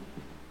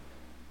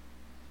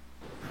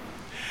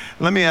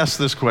Let me ask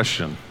this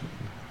question.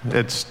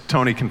 It's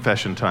Tony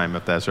confession time,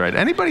 if that's right.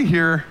 Anybody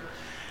here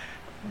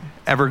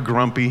ever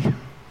grumpy?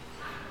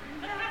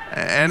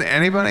 And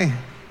anybody?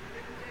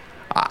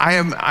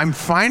 I'm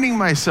finding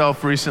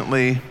myself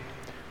recently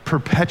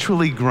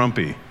perpetually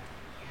grumpy.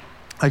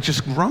 Like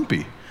just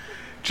grumpy.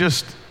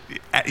 Just,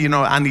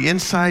 on the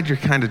inside you're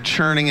kind of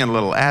churning and a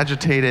little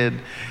agitated,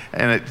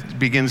 and it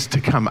begins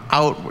to come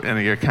out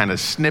and you're kind of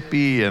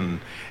snippy and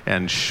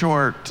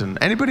short. And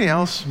anybody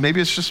else? Maybe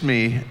it's just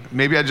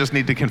me.Maybe I just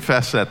need to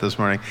confess that this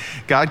morning.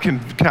 God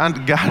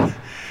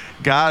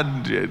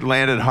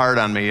landed hard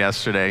on me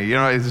yesterday.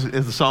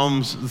 The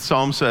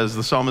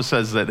psalmist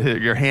says that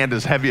your hand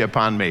is heavy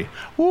upon me.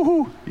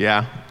 Woohoo!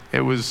 Yeah,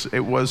 it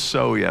was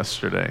so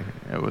yesterday.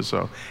 It was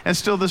so, and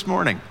still this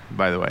morning,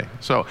 by the way.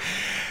 So,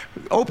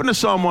 open to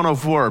Psalm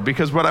 104,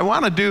 because what I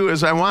want to do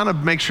is I want to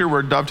make sure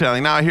we're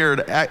dovetailing. Now, I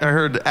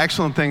heard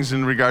excellent things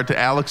in regard to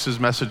Alex's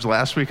message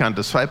last week on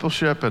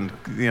discipleship and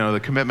the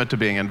commitment to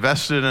being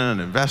invested in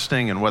and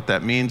investing and what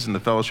that means in the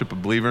fellowship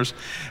of believers.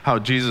 How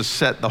Jesus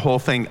set the whole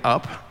thing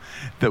up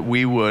that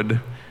we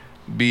would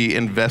be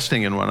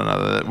investing in one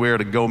another, that we are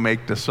to go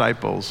make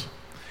disciples.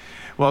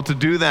 Well, to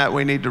do that,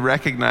 we need to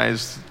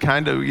recognize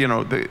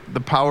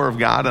the power of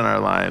God in our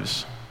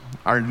lives,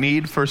 our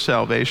need for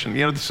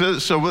salvation. So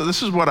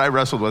this is what I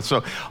wrestled with.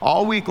 So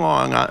all week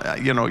long,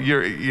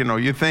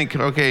 you think,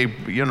 okay,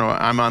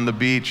 I'm on the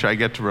beach, I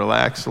get to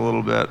relax a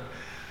little bit.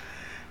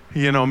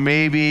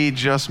 Maybe,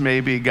 just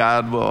maybe,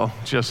 God will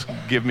just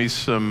give me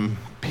some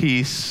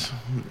peace.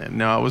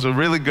 No, it was a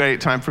really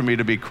great time for me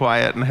to be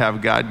quiet and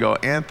have God go,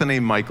 Anthony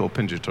Michael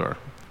Pinjator,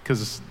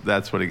 because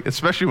that's what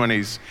especially when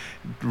he's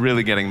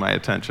really getting my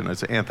attention.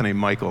 It's Anthony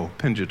Michael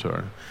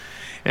Pinjator.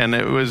 And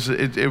it was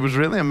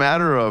really a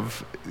matter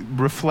of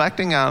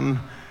reflecting on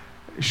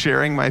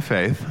sharing my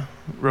faith,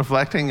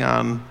 reflecting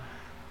on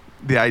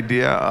the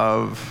idea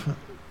of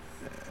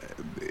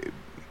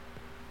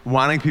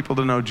wanting people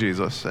to know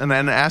Jesus, and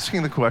then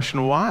asking the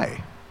question,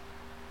 why?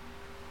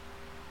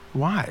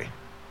 Why?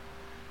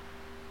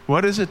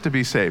 What is it to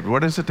be saved?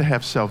 What is it to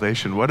have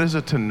salvation? What is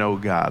it to know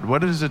God?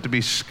 What is it to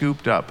be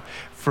scooped up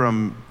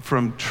from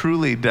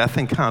truly death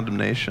and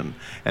condemnation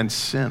and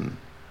sin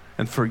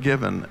and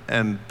forgiven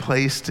and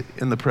placed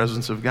in the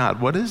presence of God?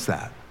 What is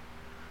that?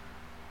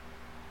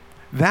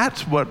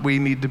 That's what we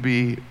need to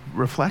be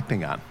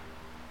reflecting on.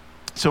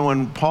 So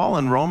when Paul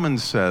in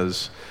Romans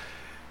says,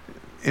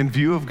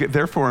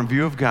 therefore, in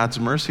view of God's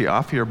mercy,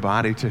 offer your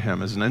body to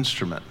him as an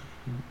instrument,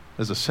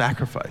 as a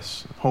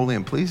sacrifice, holy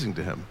and pleasing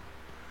to him.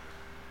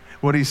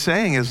 What he's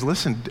saying is,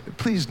 listen,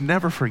 please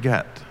never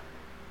forget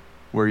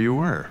where you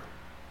were,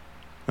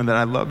 and that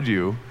I loved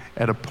you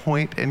at a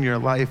point in your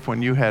life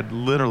when you had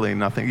literally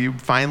nothing. You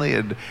finally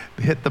had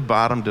hit the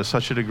bottom to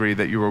such a degree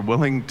that you were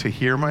willing to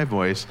hear my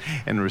voice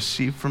and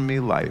receive from me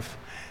life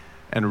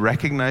and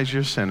recognize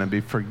your sin and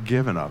be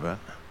forgiven of it,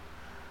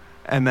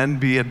 and then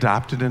be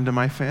adopted into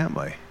my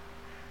family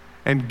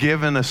and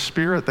given a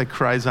spirit that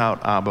cries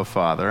out, Abba,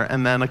 Father,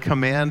 and then a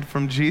command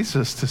from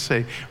Jesus to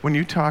say, when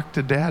you talk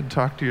to Dad,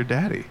 talk to your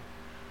daddy.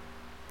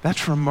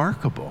 That's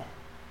remarkable.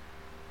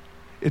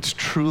 It's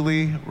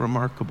truly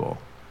remarkable.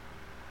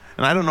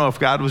 And I don't know if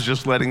God was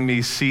just letting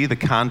me see the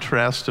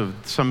contrast of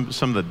some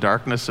of the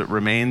darkness that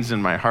remains in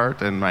my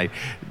heart and my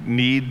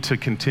need to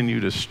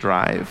continue to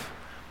strive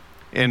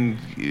in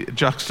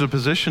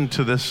juxtaposition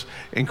to this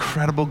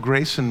incredible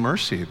grace and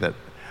mercy that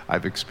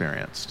I've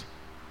experienced.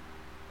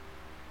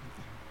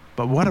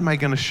 But what am I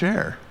going to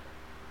share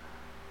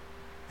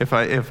if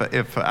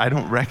I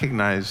don't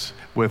recognize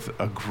with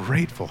a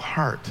grateful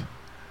heart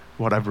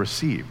what I've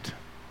received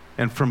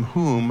and from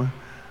whom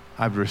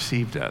I've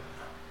received it?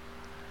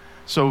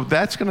 So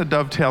that's going to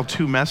dovetail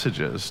two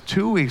messages.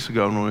 2 weeks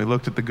ago when we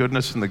looked at the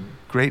goodness and the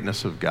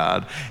greatness of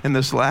God, and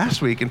this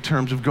last week in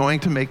terms of going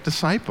to make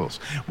disciples.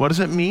 What does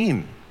it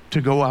mean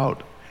to go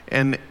out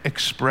and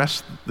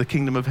express the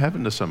kingdom of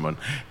heaven to someone?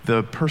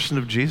 The person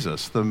of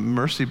Jesus, the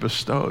mercy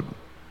bestowed,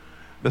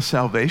 the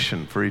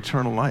salvation for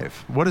eternal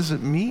life. What does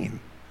it mean?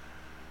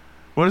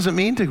 What does it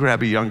mean to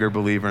grab a younger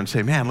believer and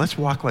say, man, let's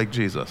walk like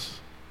Jesus?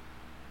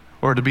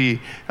 Or to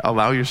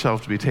allow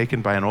yourself to be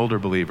taken by an older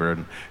believer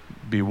and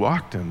be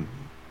walked in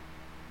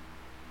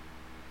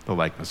the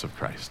likeness of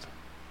Christ.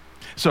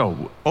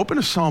 So open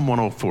to Psalm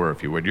 104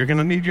 if you would. You're going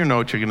to need your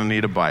notes. You're going to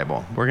need a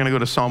Bible. We're going to go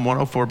to Psalm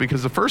 104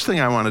 because the first thing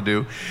I want to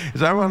do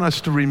is I want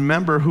us to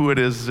remember who it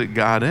is that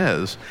God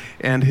is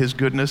and his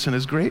goodness and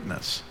his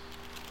greatness,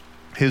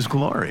 his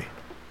glory.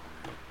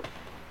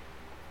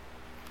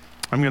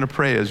 I'm going to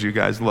pray as you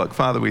guys look.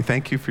 Father, we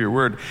thank you for your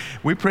word.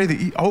 We pray that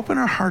you open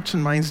our hearts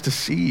and minds to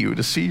see you,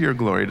 to see your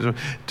glory,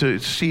 to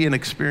see and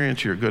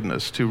experience your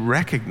goodness, to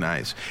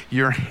recognize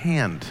your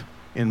hand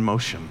in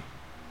motion.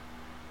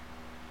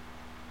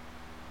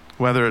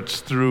 Whether it's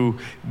through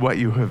what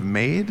you have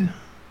made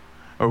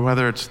or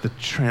whether it's the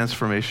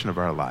transformation of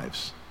our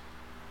lives.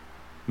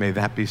 May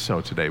that be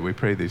so today. We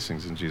pray these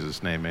things in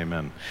Jesus' name,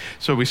 amen.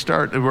 So we're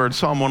at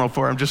Psalm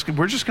 104.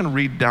 We're just going to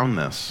read down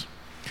this.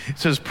 It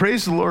says,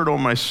 praise the Lord, O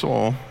my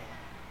soul.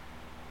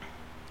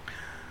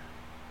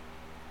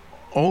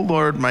 O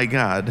Lord my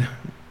God,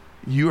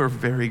 you are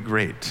very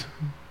great.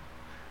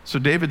 So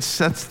David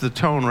sets the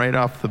tone right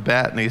off the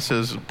bat, and he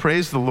says,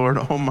 praise the Lord,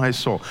 O my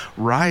soul.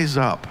 Rise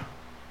up.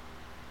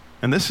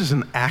 And this is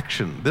an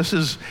action. This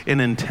is an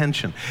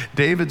intention.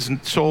 David's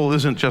soul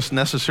isn't just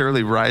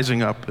necessarily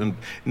rising up.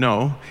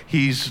 No,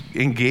 he's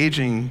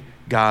engaging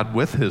God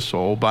with his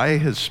soul by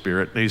his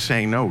spirit. And he's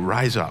saying, no,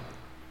 rise up.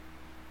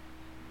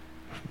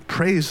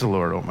 Praise the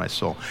Lord, O my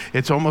soul.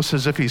 It's almost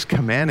as if he's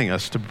commanding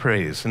us to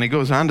praise. And he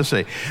goes on to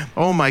say,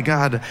 oh my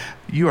God,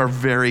 you are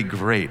very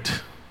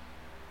great.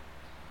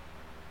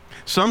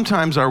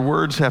 Sometimes our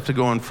words have to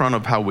go in front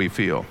of how we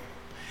feel.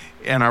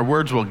 And our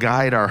words will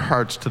guide our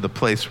hearts to the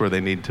place where they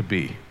need to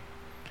be.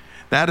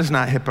 That is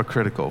not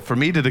hypocritical. For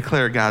me to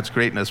declare God's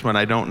greatness when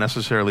I don't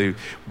necessarily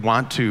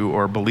want to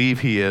or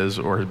believe he is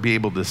or be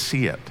able to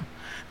see it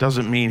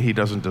doesn't mean he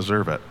doesn't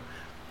deserve it.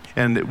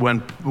 And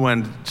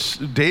when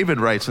David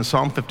writes in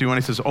Psalm 51,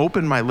 he says,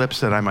 open my lips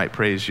that I might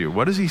praise you.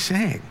 What is he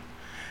saying?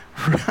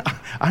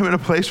 I'm in a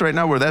place right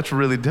now where that's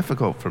really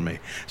difficult for me.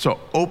 So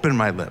open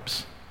my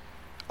lips.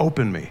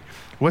 Open me.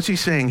 What's he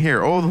saying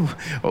here? Oh,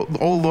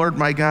 Lord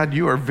my God,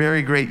 you are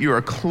very great. You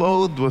are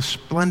clothed with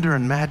splendor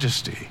and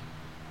majesty.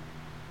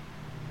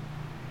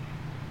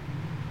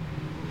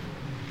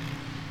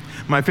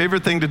 My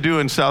favorite thing to do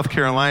in South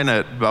Carolina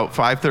at about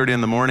 5:30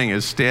 in the morning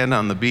is stand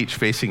on the beach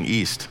facing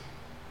east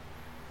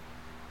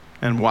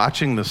and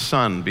watching the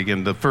sun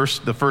begin, the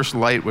first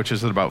light, which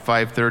is at about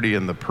 5:30,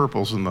 and the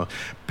purples and the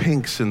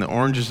pinks and the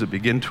oranges that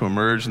begin to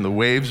emerge, and the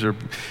waves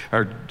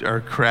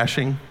are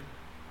crashing.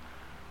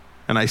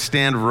 And I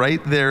stand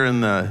right there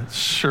in the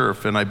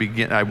surf, and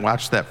I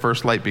watch that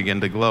first light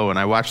begin to glow, and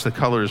I watch the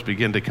colors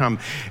begin to come,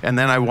 and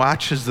then I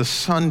watch as the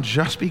sun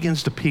just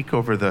begins to peek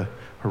over the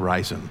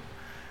horizon.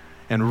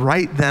 And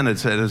right then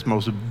it's at its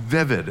most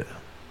vivid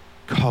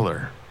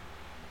color.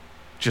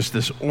 Just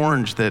this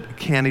orange that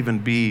can't even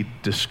be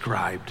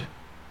described.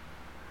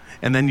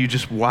 And then you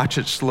just watch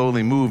it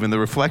slowly move, and the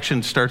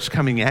reflection starts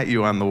coming at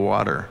you on the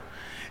water.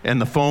 And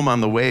the foam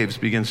on the waves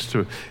begins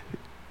to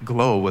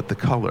glow with the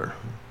color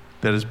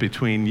that is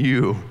between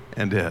you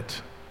and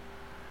it.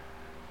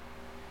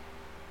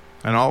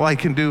 And all I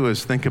can do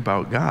is think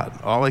about God.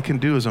 All I can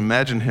do is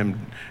imagine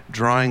him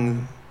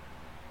drawing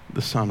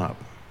the sun up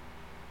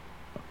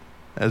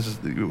as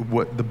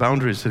what the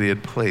boundaries that he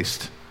had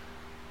placed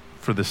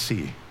for the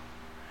sea.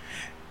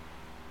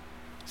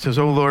 It says,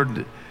 oh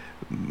Lord,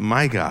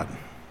 my God,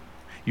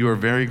 you are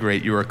very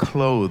great. You are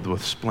clothed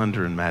with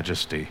splendor and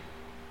majesty.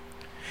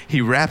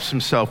 He wraps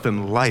himself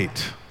in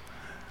light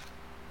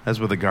as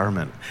with a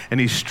garment, and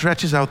he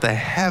stretches out the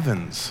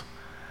heavens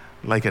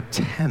like a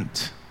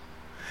tent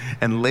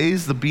and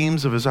lays the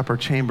beams of his upper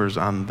chambers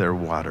on their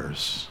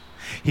waters.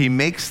 He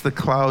makes the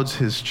clouds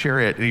his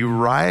chariot, and he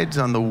rides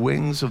on the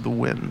wings of the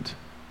wind.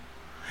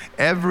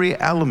 Every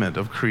element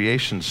of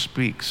creation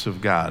speaks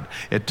of God.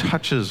 It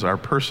touches our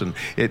person.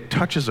 It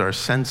touches our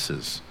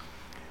senses.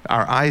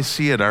 Our eyes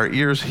see it. Our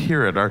ears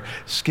hear it. Our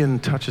skin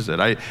touches it.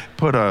 I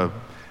put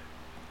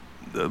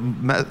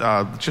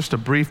just a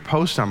brief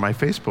post on my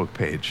Facebook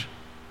page.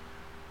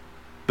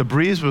 The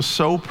breeze was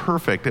so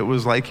perfect, it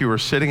was like you were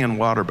sitting in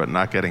water but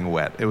not getting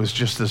wet. It was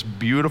just this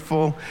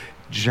beautiful,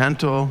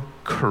 gentle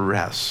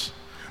caress.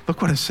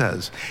 Look what it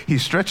says. He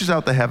stretches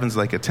out the heavens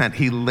like a tent.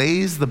 He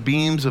lays the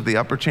beams of the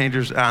upper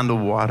chambers on the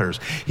waters.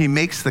 He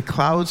makes the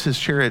clouds his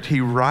chariot.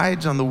 He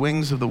rides on the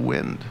wings of the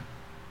wind.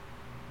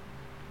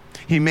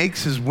 He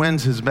makes his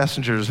winds his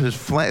messengers,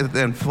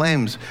 and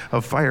flames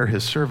of fire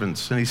his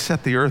servants. And he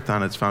set the earth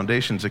on its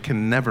foundations. It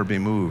can never be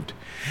moved.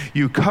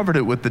 You covered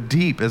it with the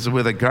deep as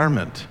with a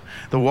garment.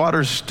 The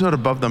waters stood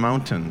above the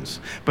mountains.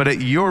 But at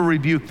your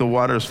rebuke the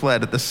waters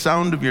fled. At the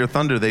sound of your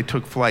thunder they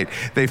took flight.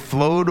 They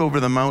flowed over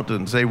the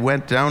mountains. They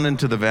went down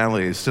into the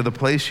valleys to the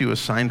place you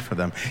assigned for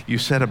them. You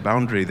set a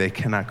boundary they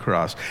cannot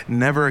cross.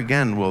 Never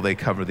again will they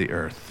cover the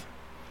earth.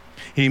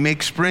 He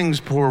makes springs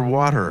pour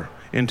water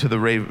into the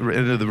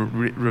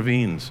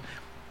ravines.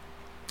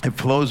 It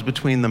flows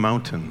between the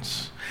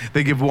mountains.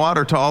 They give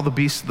water to all the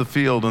beasts of the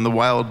field, and the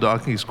wild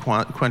donkeys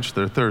quench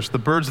their thirst. The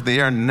birds of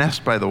the air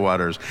nest by the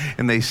waters,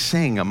 and they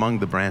sing among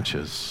the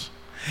branches.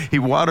 He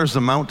waters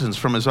the mountains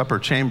from his upper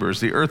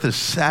chambers. The earth is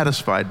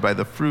satisfied by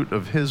the fruit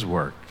of his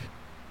work.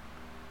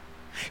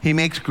 He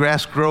makes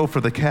grass grow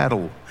for the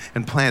cattle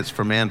and plants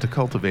for man to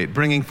cultivate,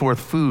 bringing forth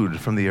food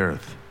from the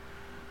earth.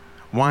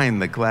 Wine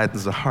that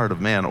gladdens the heart of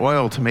man,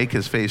 oil to make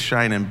his face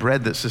shine, and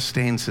bread that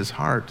sustains his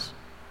heart.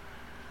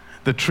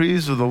 The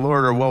trees of the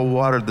Lord are well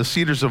watered, the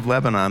cedars of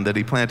Lebanon that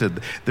he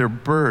planted. There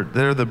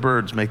the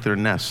birds make their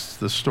nests.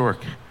 The stork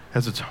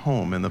has its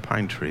home in the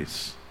pine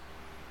trees.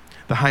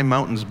 The high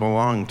mountains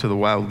belong to the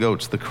wild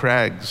goats. The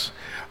crags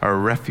are a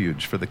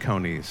refuge for the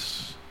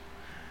conies.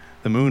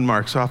 The moon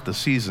marks off the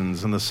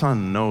seasons, and the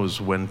sun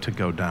knows when to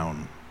go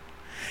down.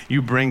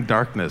 You bring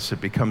darkness,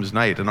 it becomes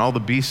night, and all the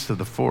beasts of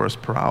the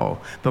forest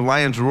prowl. The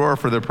lions roar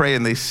for their prey,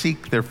 and they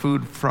seek their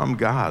food from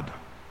God.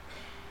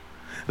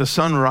 The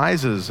sun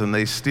rises, and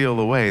they steal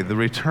away. They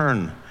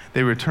return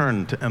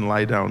and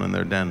lie down in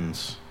their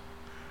dens.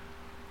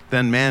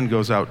 Then man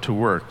goes out to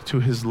work,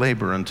 to his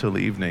labor until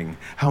evening.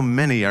 How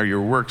many are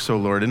your works, O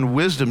Lord? In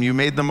wisdom you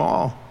made them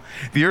all.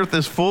 The earth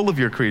is full of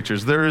your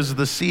creatures. There is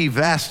the sea,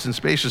 vast and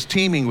spacious,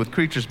 teeming with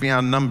creatures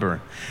beyond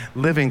number,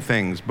 living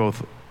things,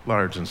 both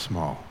large and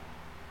small.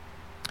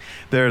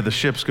 There the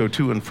ships go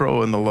to and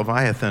fro, and the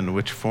Leviathan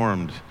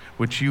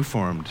which you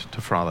formed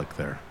to frolic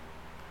there.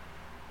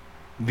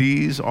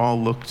 These all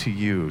look to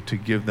you to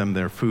give them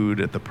their food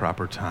at the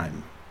proper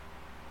time.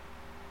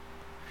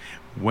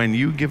 When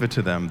you give it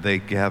to them, they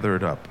gather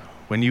it up.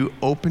 When you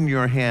open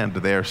your hand,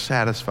 they are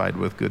satisfied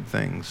with good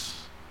things.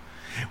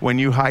 When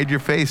you hide your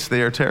face,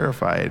 they are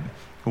terrified.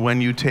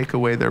 When you take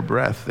away their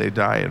breath, they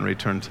die and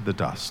return to the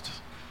dust.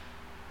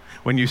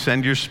 When you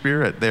send your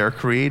spirit, they are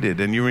created,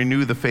 and you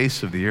renew the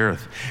face of the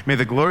earth. May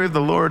the glory of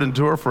the Lord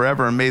endure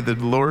forever, and may the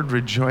Lord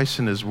rejoice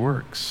in his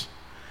works.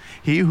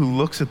 He who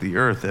looks at the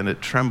earth and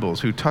it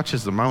trembles, who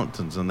touches the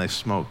mountains and they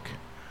smoke.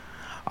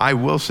 I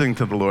will sing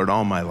to the Lord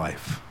all my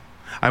life.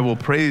 I will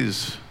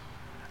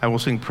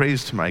sing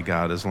praise to my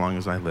God as long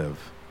as I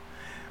live.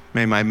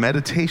 May my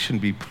meditation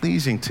be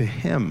pleasing to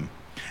him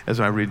as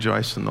I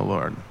rejoice in the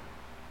Lord.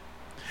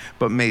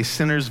 But may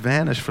sinners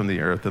vanish from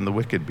the earth and the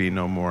wicked be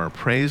no more.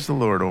 Praise the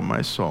Lord, O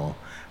my soul.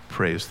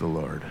 Praise the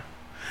Lord.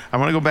 I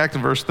want to go back to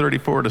verse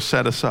 34 to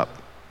set us up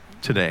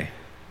today.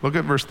 Look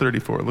at verse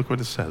 34. Look what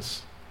it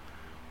says.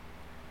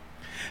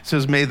 It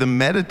says, may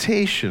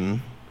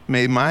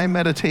my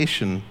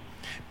meditation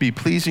be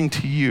pleasing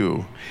to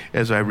you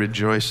as I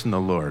rejoice in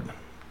the Lord.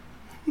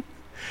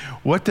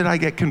 What did I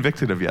get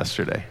convicted of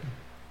yesterday?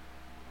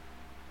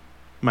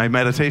 My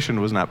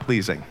meditation was not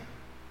pleasing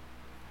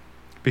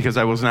because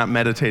I was not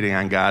meditating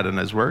on God and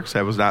his works.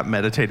 I was not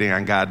meditating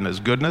on God and his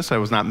goodness. I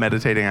was not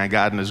meditating on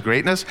God and his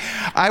greatness.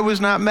 I was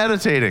not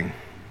meditating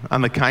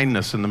on the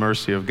kindness and the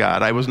mercy of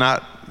God. I was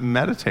not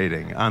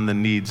meditating on the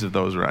needs of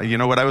those around. You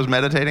know what I was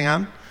meditating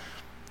on?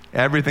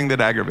 Everything that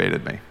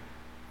aggravated me.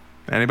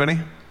 Anybody?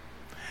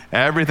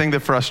 Everything that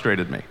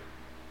frustrated me.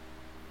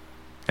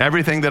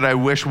 Everything that I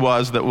wish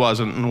was that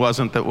wasn't and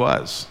wasn't that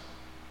was.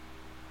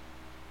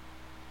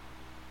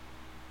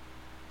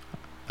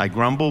 I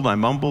grumbled, I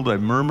mumbled, I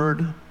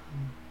murmured.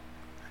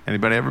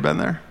 Anybody ever been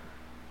there?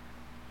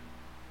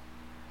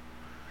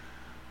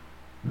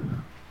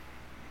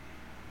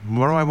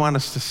 What do I want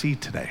us to see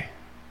today?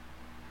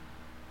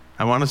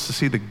 I want us to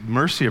see the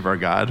mercy of our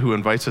God who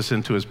invites us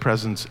into his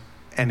presence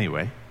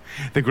anyway.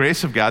 The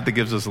grace of God that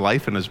gives us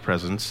life in his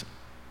presence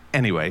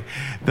anyway.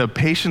 The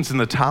patience and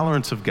the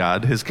tolerance of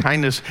God, his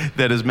kindness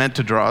that is meant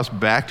to draw us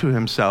back to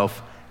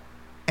himself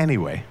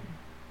anyway.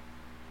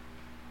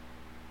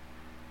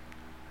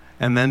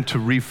 And then to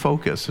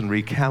refocus and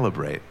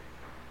recalibrate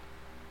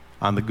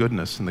on the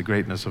goodness and the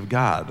greatness of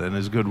God and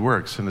his good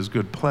works and his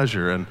good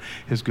pleasure and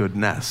his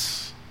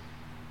goodness.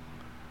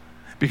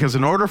 Because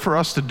in order for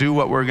us to do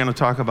what we're going to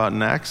talk about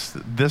next,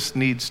 this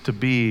needs to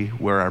be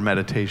where our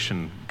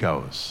meditation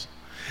goes.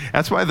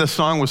 That's why this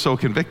song was so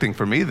convicting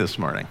for me this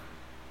morning.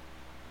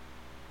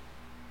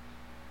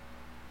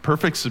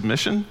 Perfect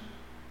submission?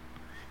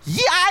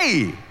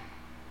 Yay!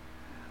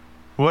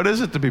 What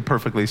is it to be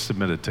perfectly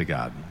submitted to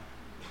God?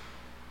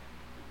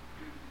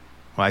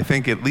 Well, I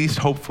think at least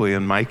hopefully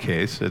in my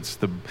case, it's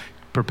the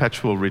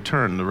perpetual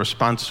return, the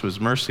response to his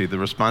mercy, the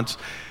response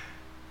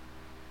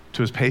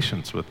to his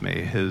patience with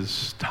me,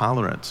 his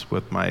tolerance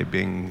with my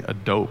being a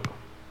dope,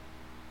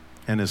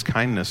 and his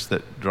kindness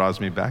that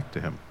draws me back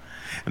to him.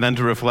 And then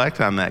to reflect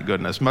on that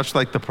goodness, much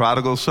like the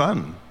prodigal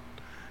son,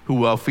 who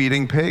while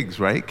feeding pigs,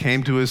 right,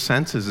 came to his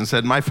senses and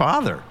said, my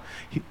father,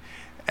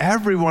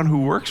 everyone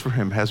who works for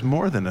him has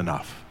more than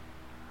enough.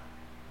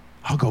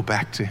 I'll go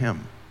back to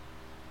him.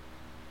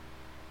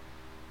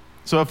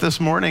 So if this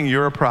morning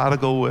you're a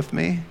prodigal with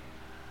me,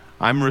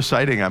 I'm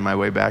reciting on my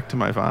way back to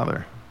my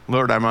father.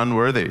 Lord, I'm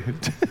unworthy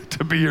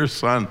to be your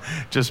son.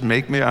 Just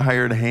make me a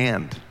hired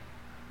hand.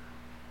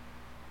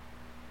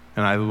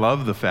 And I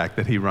love the fact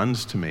that he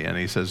runs to me and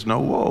he says,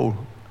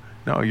 no,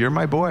 you're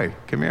my boy.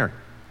 Come here.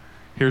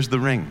 Here's the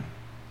ring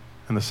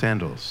and the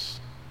sandals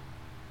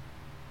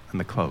and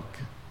the cloak.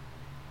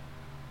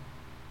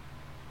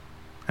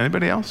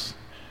 Anybody else?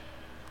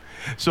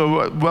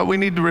 So what we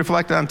need to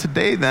reflect on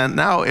today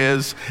now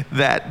is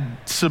that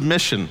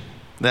submission,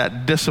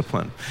 that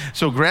discipline.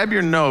 So grab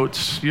your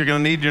notes. You're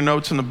going to need your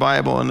notes in the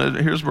Bible, and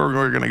here's where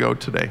we're going to go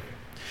today.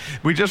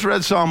 We just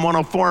read Psalm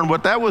 104, and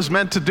what that was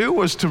meant to do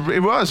was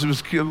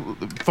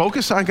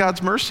focus on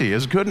God's mercy,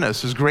 his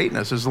goodness, his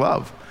greatness, his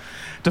love,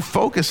 to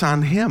focus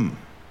on him,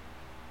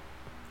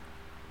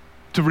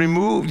 to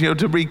remove,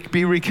 to be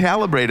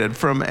recalibrated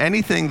from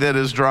anything that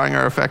is drawing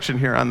our affection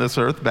here on this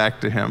earth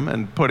back to him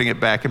and putting it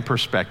back in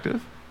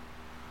perspective.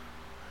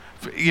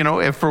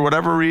 If for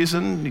whatever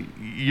reason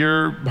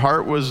your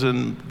heart was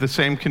in the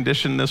same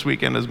condition this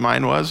weekend as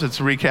mine was, it's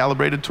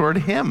recalibrated toward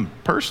him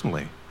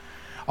personally.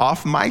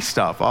 Off my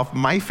stuff, off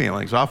my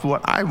feelings, off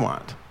what I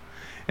want,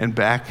 and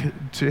back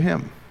to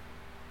him.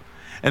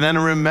 And then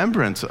a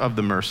remembrance of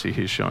the mercy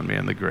he's shown me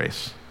and the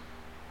grace.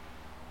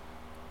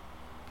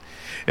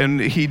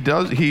 And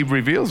he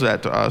reveals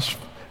that to us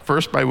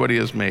first by what he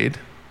has made,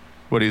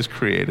 what he has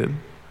created,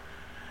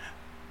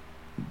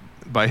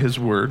 by his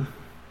word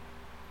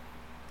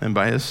and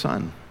by his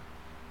Son,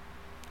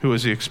 who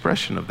is the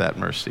expression of that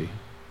mercy.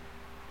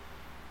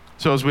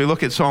 So as we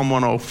look at Psalm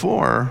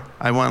 104,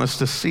 I want us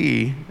to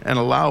see and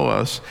allow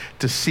us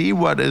to see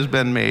what has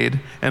been made.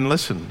 And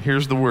listen,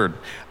 here's the word.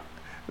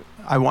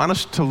 I want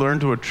us to learn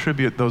to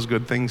attribute those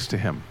good things to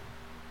him.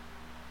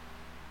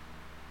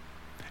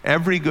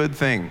 Every good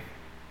thing,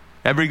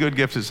 every good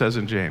gift, it says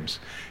in James,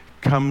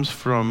 comes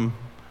from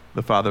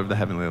the Father of the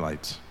heavenly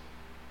lights.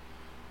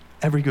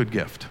 Every good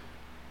gift.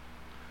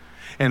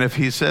 And if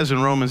he says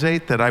in Romans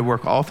 8 that I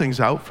work all things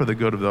out for the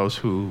good of those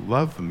who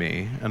love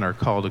me and are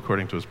called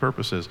according to his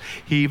purposes,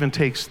 he even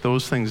takes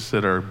those things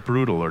that are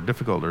brutal or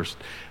difficult or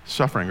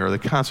suffering or the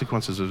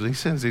consequences of these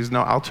sins. He's,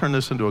 no, I'll turn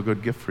this into a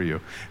good gift for you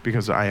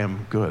because I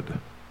am good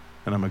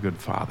and I'm a good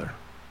father.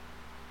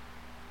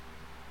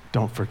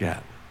 Don't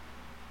forget.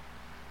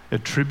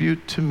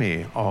 Attribute to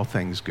me all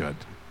things good.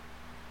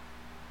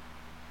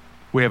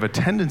 We have a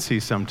tendency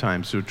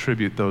sometimes to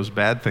attribute those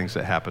bad things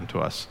that happen to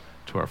us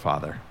to our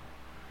Father,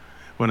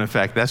 when in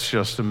fact that's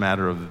just a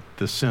matter of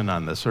the sin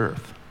on this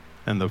earth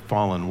and the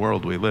fallen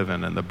world we live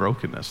in and the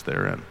brokenness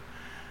therein.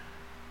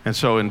 And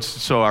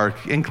so our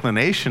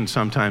inclination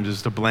sometimes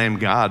is to blame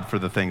God for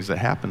the things that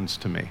happens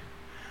to me,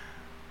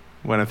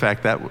 when in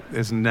fact that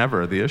is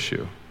never the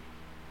issue.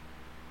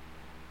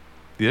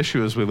 The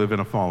issue is we live in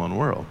a fallen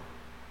world.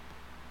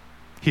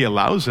 He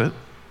allows it,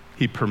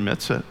 he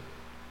permits it,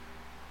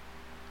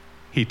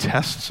 he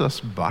tests us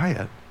by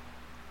it,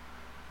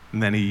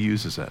 and then he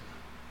uses it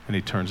and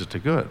he turns it to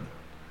good.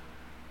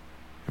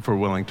 If we're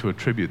willing to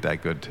attribute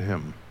that good to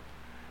him,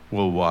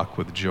 we'll walk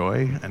with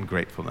joy and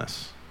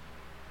gratefulness.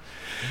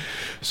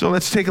 So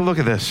let's take a look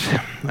at this.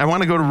 I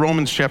want to go to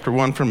Romans chapter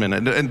 1 for a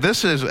minute. And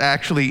this is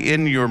actually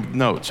in your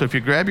notes. So if you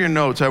grab your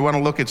notes, I want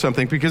to look at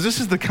something because this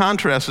is the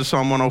contrast of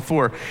Psalm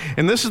 104.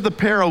 And this is the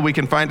peril we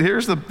can find.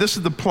 This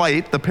is the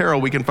plight, the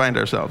peril we can find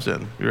ourselves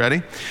in. You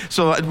ready?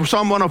 So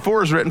Psalm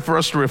 104 is written for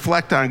us to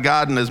reflect on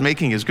God and his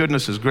making, his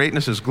goodness, his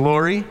greatness, his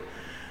glory.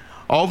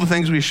 All the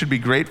things we should be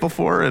grateful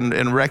for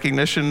and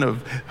recognition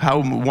of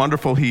how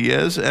wonderful he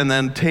is, and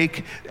then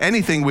take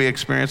anything we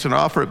experience and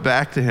offer it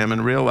back to him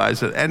and realize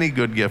that any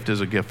good gift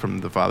is a gift from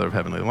the Father of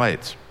heavenly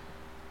lights.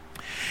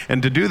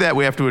 And to do that,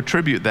 we have to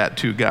attribute that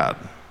to God.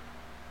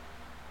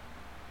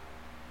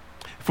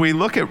 If we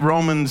look at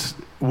Romans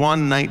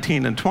 1,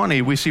 19 and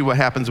 20, we see what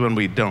happens when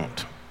we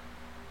don't.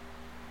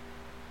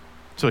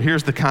 So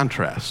here's the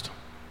contrast.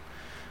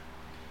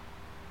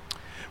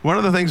 One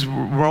of the things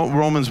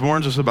Romans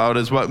warns us about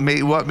is what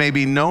may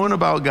be known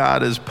about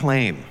God is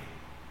plain.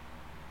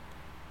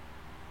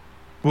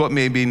 What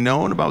may be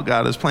known about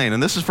God is plain.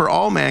 And this is for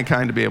all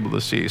mankind to be able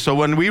to see. So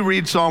when we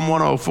read Psalm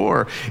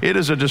 104, it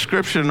is a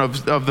description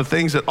of the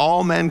things that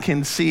all men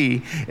can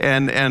see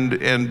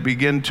and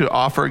begin to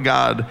offer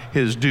God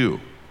his due.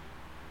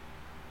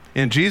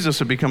 In Jesus,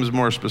 it becomes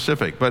more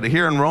specific. But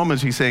here in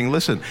Romans, he's saying,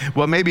 listen,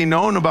 what may be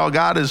known about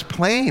God is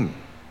plain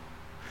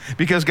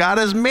because God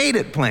has made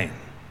it plain.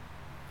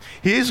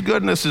 His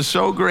goodness is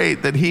so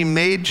great that he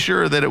made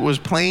sure that it was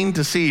plain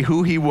to see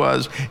who he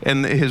was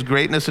and his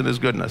greatness and his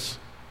goodness,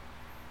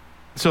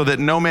 so that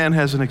no man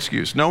has an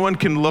excuse. No one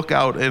can look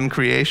out in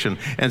creation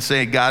and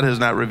say God has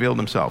not revealed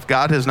himself.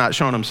 God has not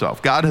shown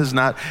himself. God has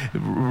not,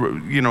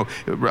 revealed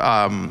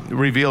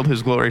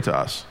his glory to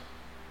us.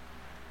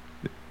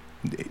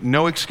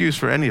 No excuse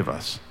for any of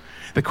us.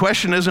 The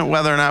question isn't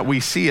whether or not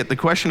we see it. The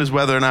question is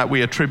whether or not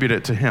we attribute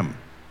it to him.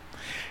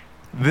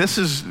 This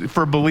is,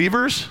 for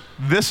believers,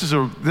 this is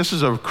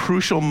a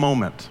crucial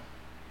moment.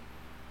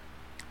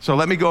 So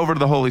let me go over to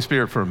the Holy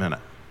Spirit for a minute.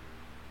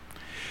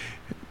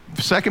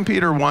 2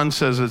 Peter 1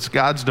 says it's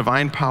God's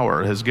divine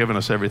power has given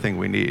us everything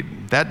we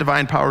need. That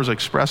divine power is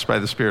expressed by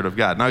the Spirit of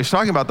God. Now he's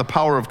talking about the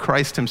power of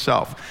Christ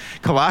himself.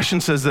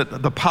 Colossians says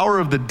that the power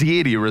of the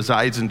deity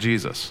resides in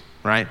Jesus,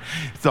 right?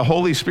 The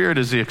Holy Spirit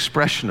is the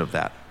expression of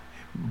that,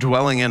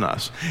 dwelling in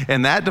us.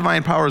 And that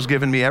divine power has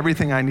given me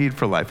everything I need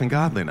for life and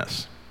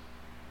godliness.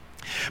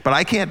 But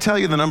I can't tell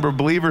you the number of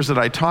believers that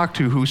I talk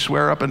to who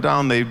swear up and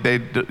down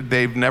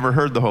they've never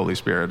heard the Holy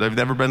Spirit. They've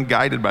never been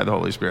guided by the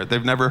Holy Spirit.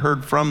 They've never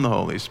heard from the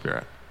Holy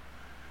Spirit.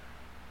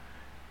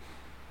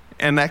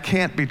 And that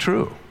can't be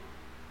true.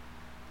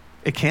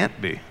 It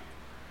can't be,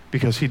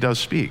 because he does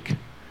speak.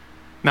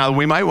 Now,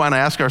 we might want to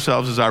ask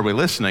ourselves is, are we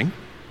listening?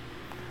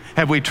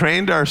 Have we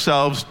trained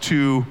ourselves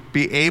to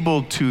be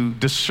able to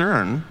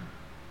discern?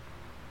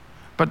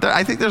 But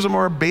I think there's a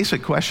more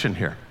basic question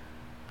here.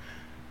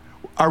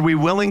 Are we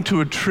willing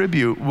to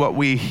attribute what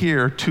we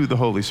hear to the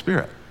Holy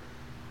Spirit?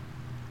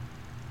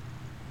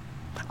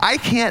 I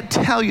can't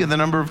tell you the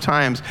number of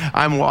times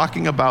I'm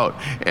walking about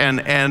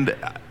and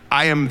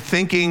I am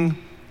thinking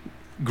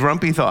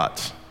grumpy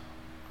thoughts,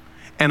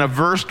 and a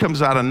verse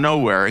comes out of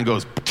nowhere and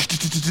goes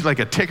like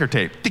a ticker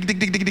tape,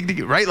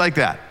 right like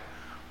that.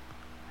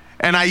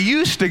 And I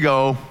used to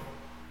go,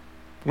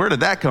 where did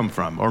that come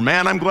from? Or,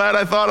 man, I'm glad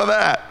I thought of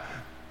that.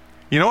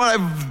 You know what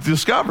I've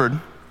discovered?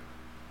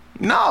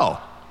 No.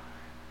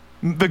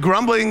 My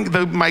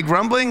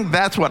grumbling,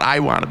 that's what I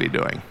want to be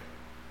doing.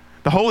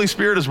 The Holy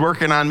Spirit is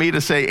working on me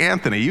to say,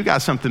 Anthony, you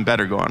got something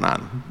better going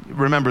on.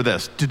 Remember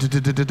this.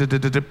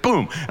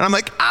 Boom. And I'm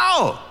like,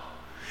 ow.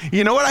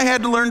 You know what I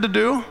had to learn to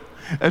do?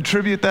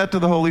 Attribute that to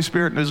the Holy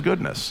Spirit and his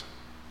goodness.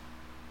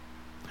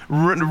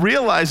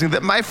 Realizing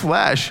that my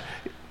flesh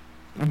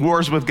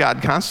wars with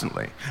God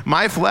constantly.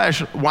 My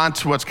flesh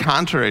wants what's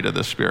contrary to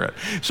the Spirit.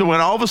 So when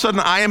all of a sudden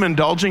I am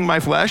indulging my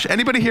flesh,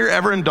 anybody here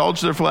ever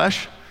indulge their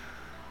flesh?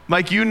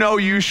 Like, you know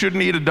you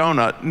shouldn't eat a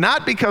donut,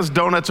 not because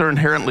donuts are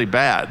inherently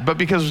bad, but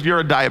because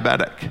you're a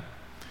diabetic.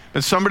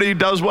 And somebody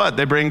does what?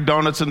 They bring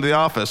donuts into the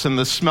office, and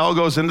the smell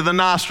goes into the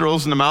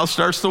nostrils, and the mouth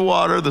starts to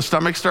water, the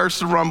stomach starts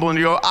to rumble, and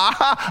you go,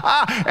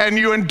 and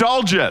you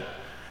indulge it.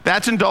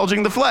 That's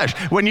indulging the flesh.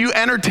 When you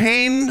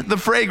entertain the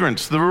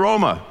fragrance, the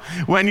aroma,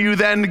 when you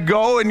then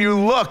go and you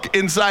look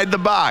inside the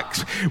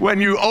box,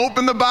 when you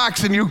open the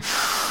box and you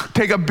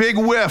take a big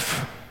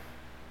whiff,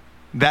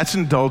 that's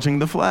indulging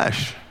the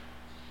flesh.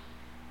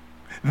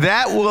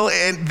 That will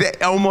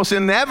almost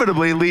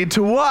inevitably lead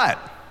to what?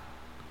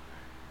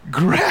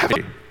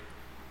 Gravity.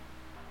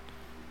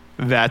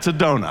 That's a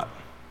donut.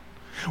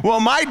 Well,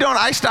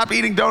 I stopped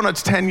eating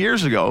donuts 10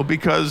 years ago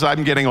because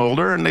I'm getting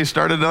older and they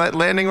started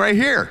landing right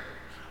here.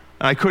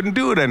 And I couldn't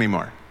do it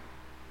anymore.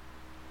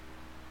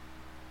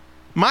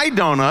 My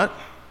donut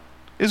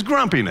is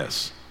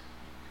grumpiness.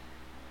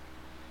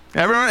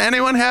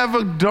 Anyone have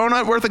a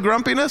donut worth of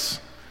grumpiness?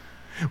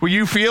 Well,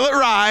 you feel it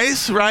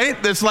rise, right?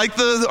 It's like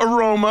the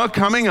aroma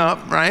coming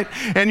up, right?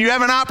 And you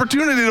have an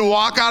opportunity to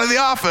walk out of the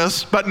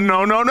office, but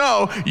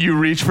no. You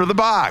reach for the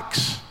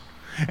box.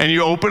 And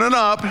you open it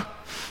up,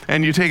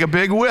 and you take a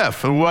big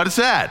whiff. And what is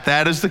that?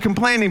 That is the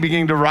complaining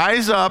beginning to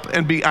rise up,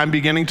 and I'm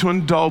beginning to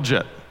indulge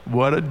it.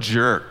 What a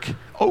jerk.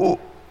 Oh.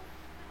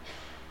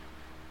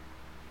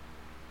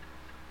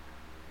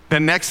 The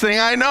next thing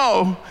I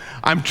know,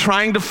 I'm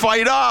trying to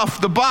fight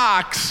off the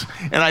box,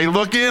 and I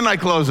look in, I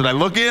close it. I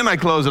look in, I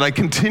close it. I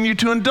continue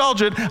to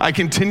indulge it. I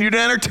continue to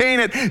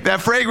entertain it.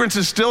 That fragrance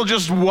is still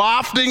just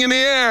wafting in the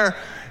air.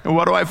 And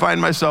what do I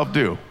find myself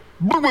do?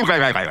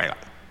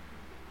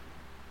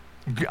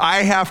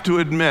 I have to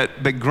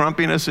admit that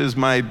grumpiness is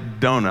my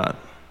donut.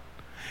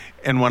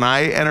 And when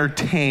I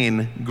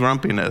entertain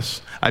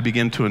grumpiness, I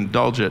begin to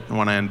indulge it. And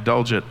when I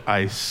indulge it,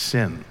 I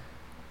sin.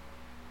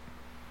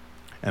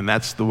 And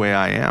that's the way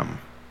I am.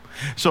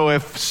 So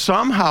if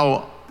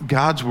somehow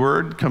God's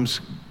word comes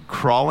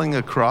crawling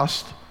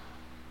across,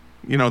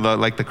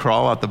 like the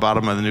crawl at the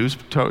bottom of the news,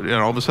 and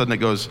all of a sudden it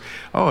goes,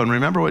 oh, and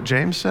remember what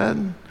James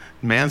said?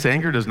 Man's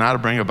anger does not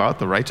bring about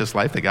the righteous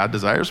life that God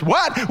desires.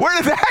 What? Where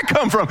did that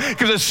come from?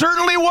 Because it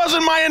certainly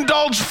wasn't my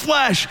indulged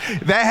flesh.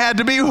 That had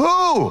to be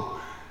who?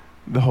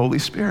 The Holy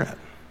Spirit.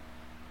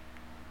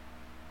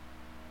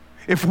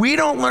 If we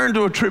don't learn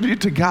to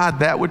attribute to God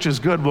that which is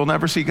good, we'll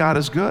never see God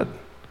as good.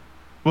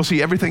 We'll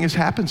see everything as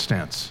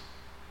happenstance.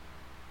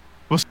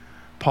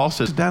 Paul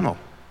says, accidental.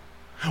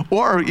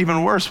 Or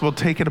even worse, we'll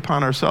take it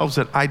upon ourselves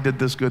that I did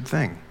this good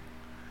thing.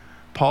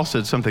 Paul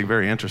said something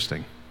very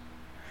interesting.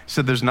 He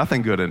said, there's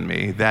nothing good in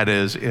me that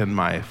is in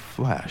my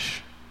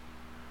flesh.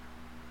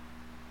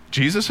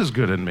 Jesus is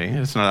good in me.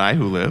 It's not I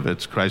who live,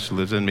 it's Christ who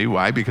lives in me.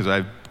 Why? Because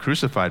I've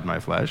crucified my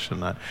flesh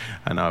and I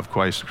now have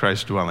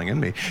Christ dwelling in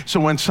me. So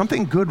when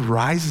something good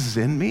rises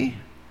in me,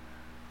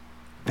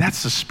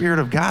 that's the Spirit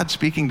of God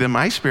speaking to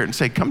my spirit and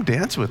say, come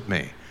dance with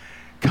me.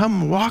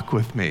 Come walk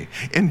with me.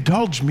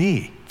 Indulge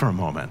me for a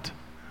moment.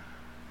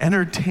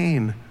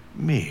 Entertain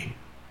me.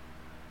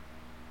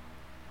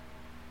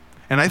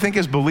 And I think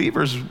as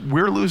believers,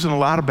 we're losing a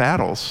lot of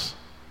battles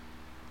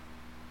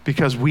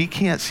because we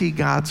can't see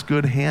God's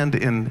good hand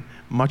in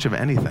much of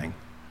anything.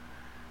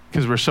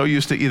 Because we're so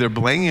used to either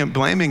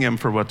blaming him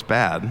for what's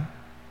bad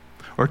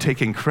or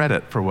taking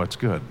credit for what's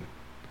good.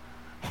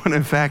 When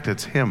in fact,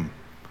 it's him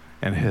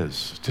and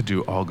his to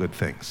do all good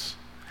things.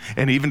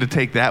 And even to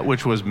take that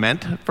which was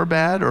meant for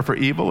bad or for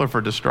evil or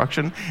for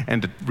destruction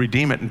and to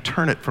redeem it and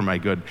turn it for my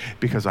good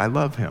because I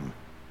love him,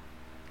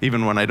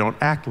 even when I don't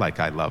act like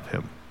I love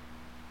him.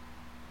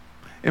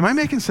 Am I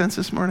making sense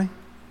this morning?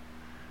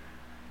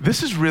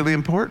 This is really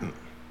important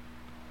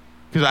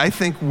because I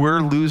think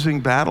we're losing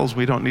battles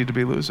we don't need to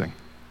be losing.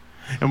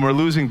 And we're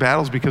losing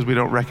battles because we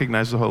don't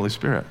recognize the Holy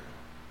Spirit.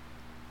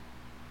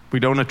 We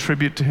don't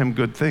attribute to him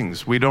good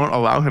things. We don't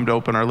allow him to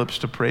open our lips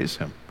to praise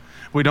him.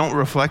 We don't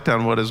reflect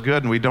on what is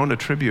good, and we don't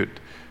attribute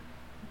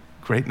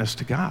greatness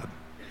to God.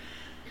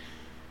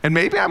 And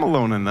maybe I'm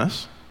alone in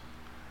this,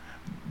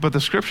 but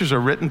the scriptures are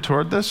written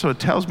toward this, so it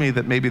tells me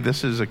that maybe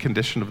this is a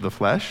condition of the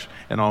flesh,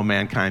 and all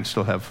mankind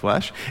still have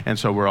flesh, and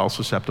so we're all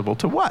susceptible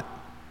to what?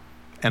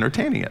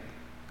 Entertaining it,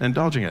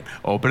 indulging it,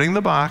 opening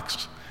the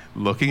box,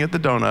 looking at the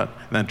donut,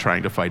 and then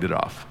trying to fight it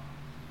off.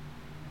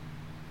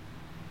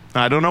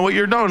 I don't know what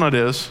your donut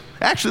is.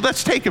 Actually,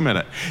 let's take a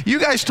minute. You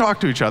guys talk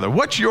to each other.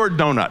 What's your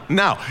donut?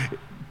 Now,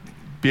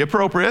 be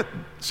appropriate.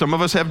 Some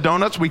of us have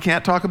donuts we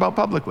can't talk about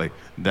publicly.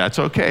 That's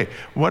okay.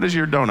 What is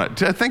your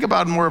donut? Think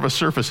about more of a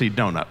surfacey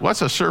donut.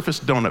 What's a surface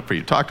donut for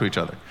you? Talk to each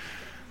other.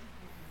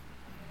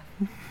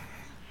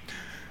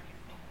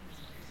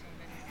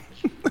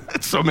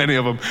 So many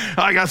of them.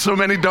 I got so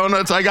many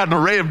donuts. I got an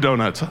array of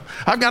donuts.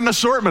 I've got an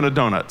assortment of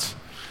donuts.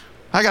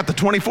 I got the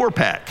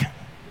 24-pack.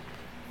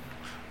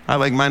 I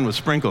like mine with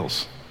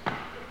sprinkles.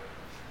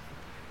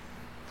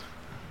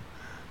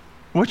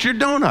 What's your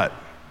donut?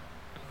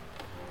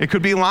 It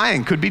could be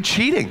lying, could be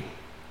cheating,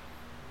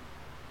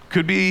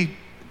 could be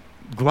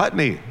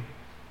gluttony,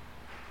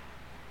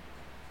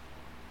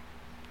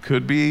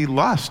 could be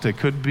lust, it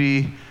could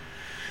be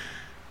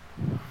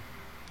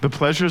the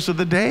pleasures of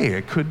the day,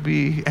 it could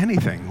be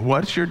anything.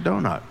 What's your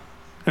donut?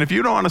 And if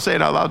you don't want to say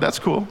it out loud, that's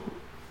cool,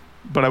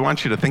 but I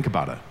want you to think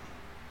about it.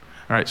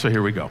 All right, so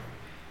here we go.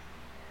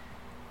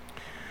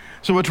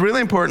 So what's really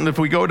important, if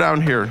we go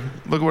down here,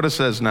 look what it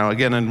says now,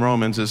 again in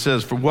Romans, it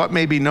says, for what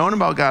may be known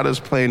about God is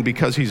plain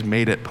because he's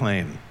made it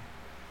plain.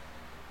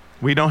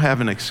 We don't have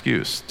an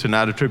excuse to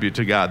not attribute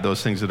to God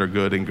those things that are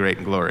good and great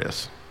and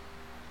glorious.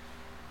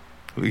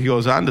 He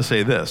goes on to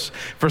say this,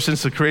 for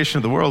since the creation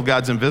of the world,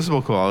 God's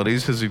invisible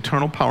qualities, his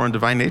eternal power and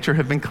divine nature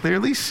have been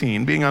clearly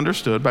seen, being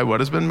understood by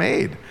what has been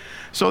made,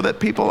 so that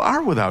people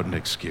are without an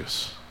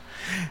excuse.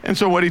 And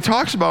so what he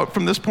talks about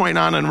from this point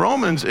on in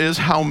Romans is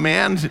how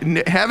man,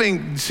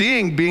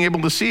 being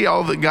able to see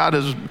all that God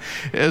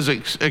has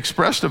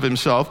expressed of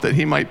himself, that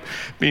he might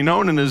be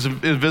known and his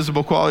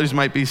invisible qualities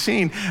might be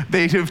seen.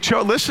 They have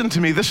listen to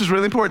me, this is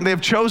really important. They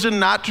have chosen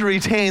not to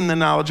retain the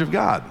knowledge of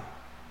God.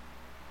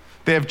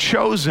 They have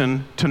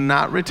chosen to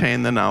not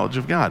retain the knowledge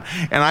of God.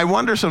 And I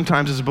wonder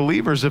sometimes as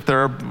believers if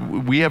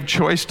we have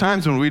choice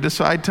times when we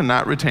decide to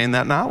not retain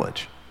that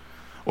knowledge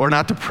or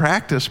not to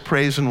practice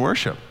praise and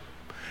worship.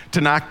 To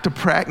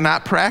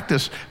not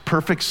practice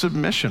perfect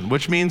submission,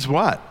 which means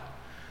what?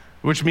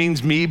 Which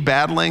means me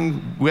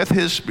battling with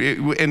his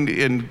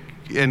in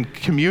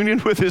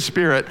communion with his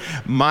spirit,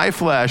 my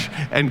flesh,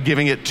 and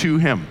giving it to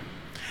him.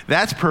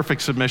 That's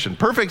perfect submission.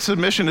 Perfect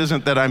submission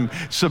isn't that I'm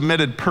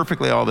submitted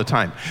perfectly all the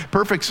time.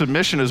 Perfect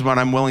submission is when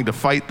I'm willing to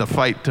fight the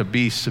fight to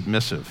be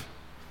submissive,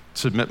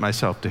 submit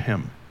myself to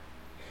him.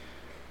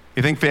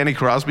 You think Fanny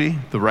Crosby,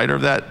 the writer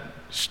of that,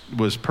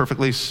 was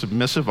perfectly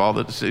submissive,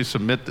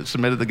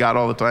 submitted to God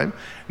all the time?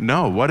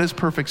 No. What is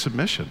perfect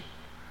submission?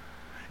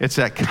 It's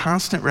that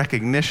constant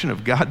recognition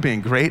of God being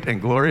great and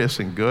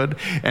glorious and good,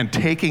 and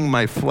taking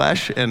my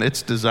flesh and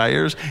its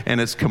desires and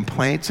its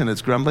complaints and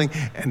its grumbling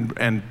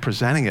and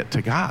presenting it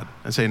to God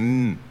and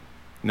saying,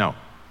 no.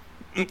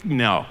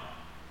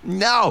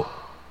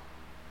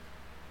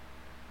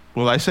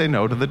 Will I say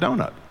no to the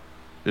donut?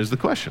 Is the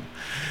question.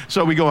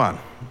 So we go on.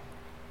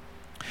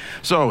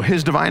 So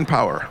his divine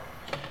power.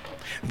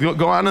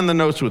 Go on in the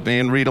notes with me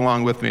and read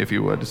along with me if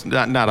you would. It's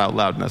not out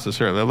loud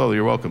necessarily, although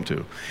you're welcome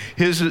to.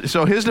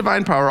 So his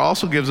divine power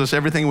also gives us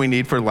everything we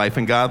need for life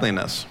and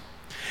godliness.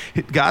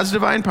 God's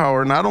divine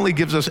power not only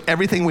gives us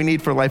everything we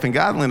need for life and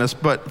godliness,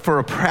 but for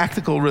a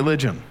practical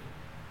religion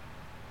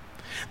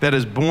that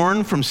is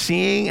born from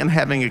seeing and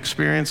having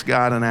experienced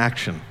God in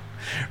action.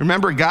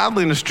 Remember,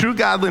 godliness, true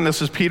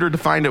godliness, as Peter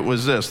defined it,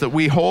 was this, that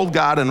we hold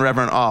God in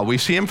reverent awe. We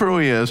see him for who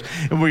he is,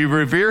 and we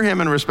revere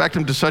him and respect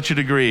him to such a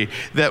degree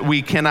that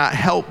we cannot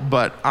help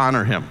but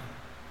honor him.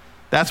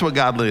 That's what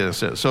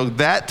godliness is. So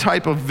that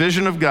type of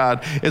vision of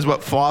God is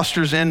what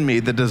fosters in me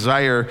the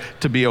desire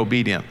to be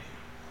obedient.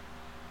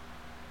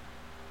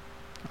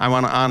 I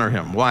want to honor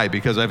him. Why?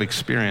 Because I've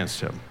experienced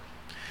him.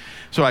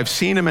 So I've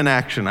seen him in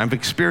action. I've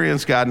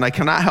experienced God, and I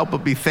cannot help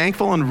but be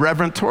thankful and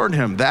reverent toward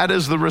him. That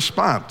is the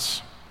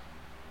response.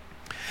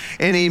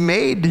 And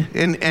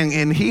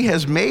he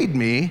has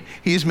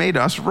made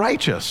us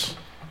righteous.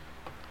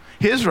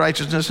 His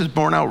righteousness has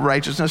borne out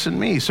righteousness in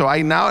me. So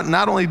I now,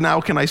 not only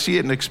now can I see it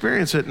and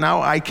experience it,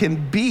 now I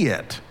can be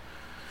it.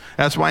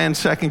 That's why in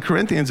 2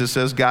 Corinthians it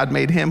says, God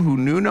made him who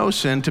knew no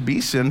sin to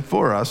be sin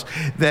for us,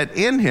 that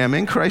in him,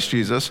 in Christ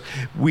Jesus,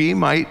 we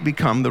might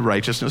become the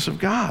righteousness of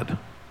God.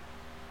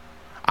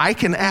 I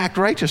can act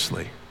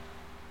righteously.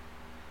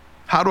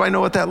 How do I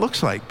know what that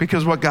looks like?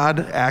 Because what God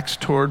acts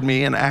toward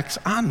me and acts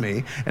on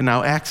me and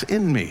now acts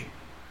in me.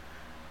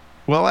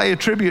 Well, I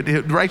attribute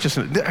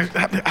righteousness.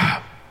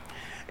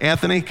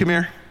 Anthony, come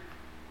here.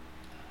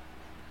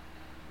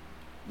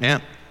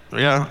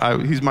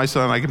 He's my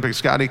son. I can pick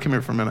Scotty. Come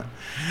here for a minute.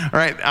 All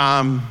right.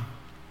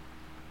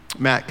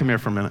 Matt, come here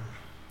for a minute.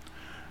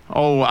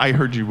 Oh, I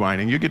heard you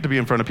whining. You get to be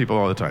in front of people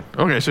all the time.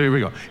 Okay, so here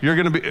we go. You're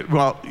going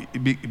to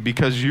be,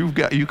 because you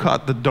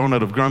caught the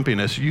donut of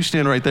grumpiness, you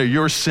stand right there.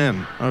 Your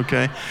sin,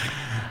 okay?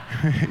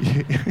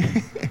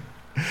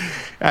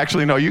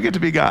 Actually, no, you get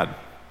to be God.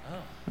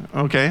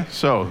 Okay,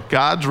 so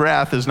God's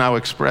wrath is now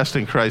expressed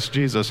in Christ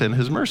Jesus in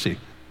his mercy.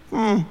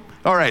 All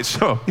right,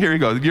 so here you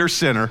go. You're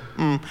sinner,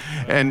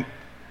 and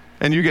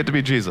you get to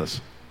be Jesus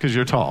because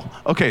you're tall.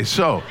 Okay,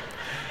 so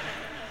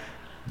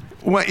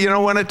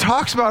when it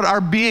talks about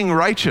our being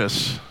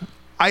righteous,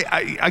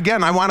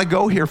 I want to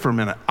go here for a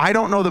minute. I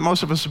don't know that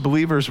most of us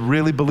believers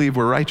really believe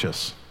we're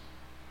righteous.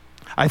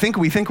 I think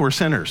we think we're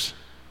sinners.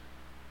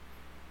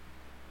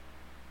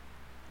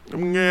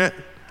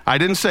 I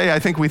didn't say I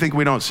think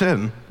we don't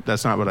sin.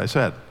 That's not what I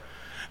said.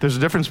 There's a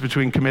difference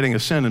between committing a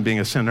sin and being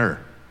a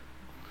sinner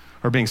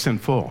or being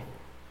sinful.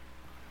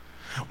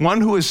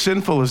 One who is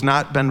sinful has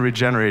not been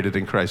regenerated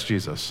in Christ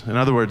Jesus. In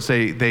other words,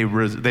 they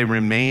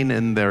remain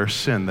in their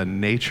sin. The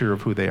nature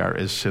of who they are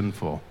is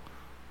sinful.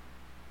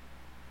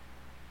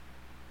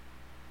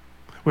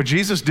 What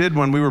Jesus did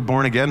when we were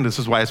born again, this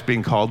is why it's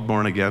being called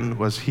born again,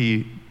 was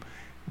he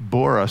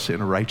bore us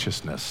in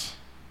righteousness.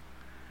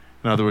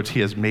 In other words,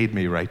 he has made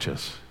me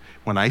righteous.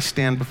 When I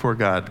stand before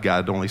God,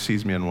 God only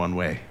sees me in one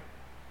way.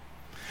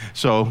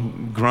 So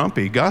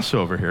grumpy Gus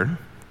over here,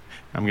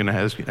 I'm going to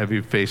have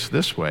you face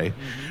this way,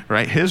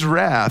 right? His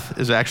wrath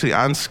is actually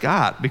on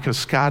Scott because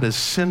Scott is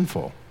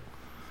sinful.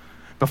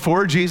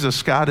 Before Jesus,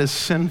 Scott is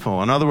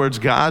sinful. In other words,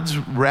 God's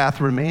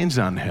wrath remains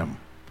on him.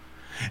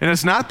 And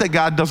it's not that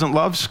God doesn't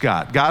love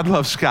Scott. God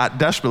loves Scott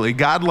desperately.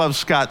 God loves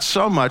Scott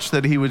so much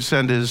that he would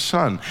send his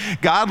son.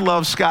 God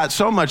loves Scott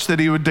so much that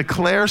he would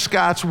declare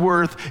Scott's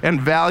worth and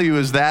value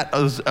as that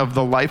of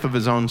the life of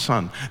his own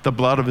son, the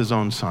blood of his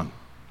own son.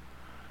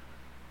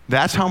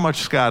 That's how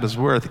much Scott is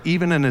worth,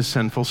 even in his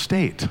sinful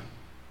state.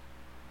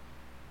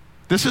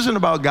 This isn't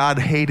about God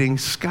hating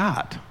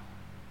Scott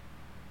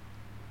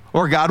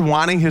or God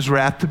wanting his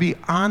wrath to be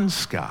on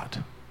Scott.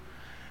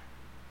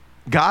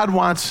 God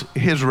wants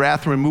his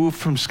wrath removed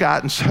from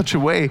Scott in such a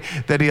way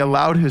that he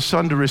allowed his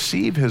son to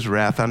receive his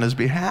wrath on his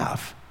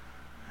behalf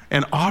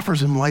and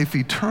offers him life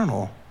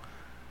eternal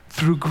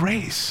through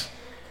grace.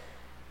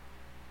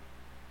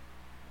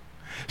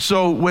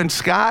 So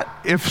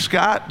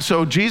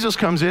so Jesus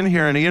comes in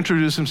here and he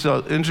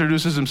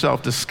introduces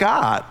himself to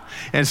Scott,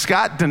 and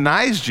Scott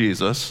denies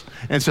Jesus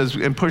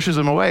and pushes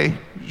him away,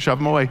 shove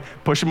him away,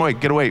 push him away,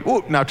 get away.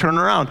 Ooh, now turn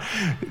around.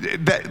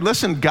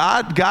 Listen,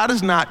 God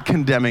is not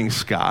condemning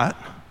Scott.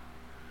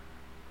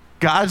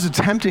 God's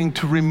attempting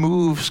to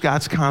remove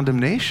Scott's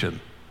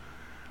condemnation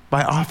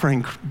by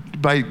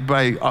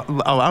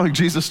allowing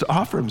Jesus to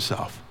offer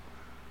himself.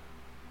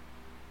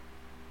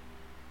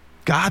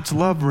 God's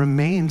love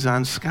remains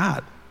on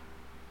Scott.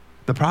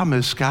 The problem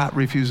is Scott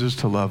refuses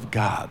to love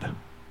God.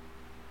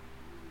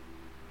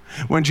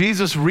 When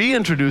Jesus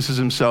reintroduces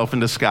himself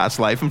into Scott's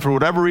life, and for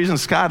whatever reason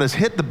Scott has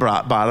hit the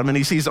bottom and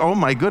he sees, oh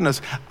my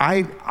goodness,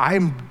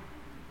 I'm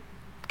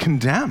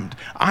condemned.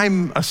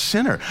 I'm a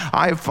sinner.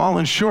 I have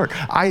fallen short.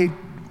 I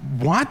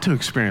want to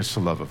experience the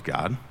love of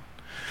God.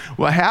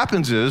 What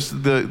happens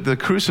is the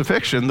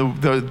crucifixion,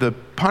 the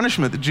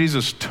punishment that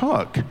Jesus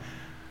took,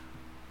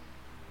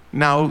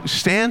 now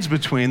stands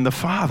between the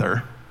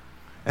Father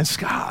and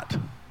Scott.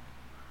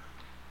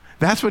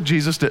 That's what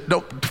Jesus did.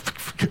 No,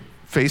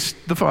 face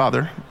the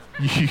Father.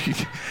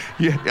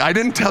 I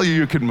didn't tell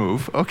you could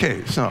move.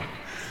 Okay, so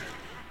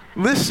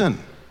listen.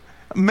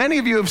 Many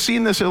of you have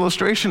seen this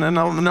illustration in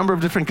a number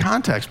of different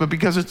contexts, but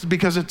because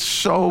it's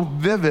so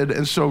vivid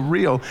and so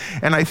real,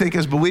 and I think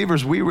as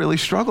believers we really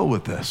struggle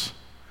with this.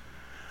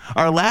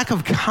 Our lack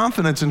of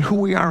confidence in who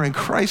we are in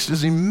Christ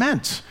is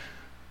immense,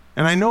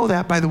 and I know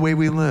that by the way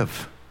we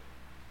live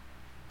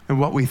and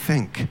what we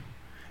think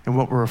and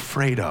what we're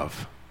afraid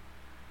of.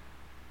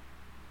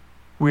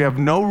 We have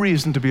no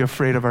reason to be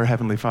afraid of our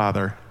Heavenly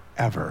Father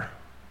ever.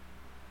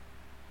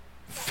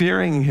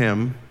 Fearing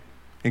Him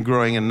and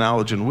growing in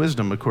knowledge and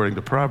wisdom, according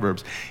to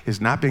Proverbs, is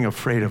not being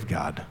afraid of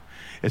God.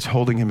 It's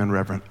holding Him in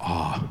reverent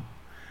awe,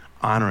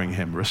 honoring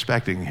Him,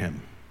 respecting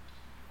Him.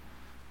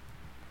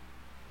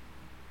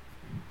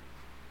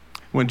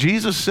 When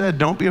Jesus said,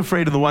 don't be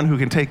afraid of the one who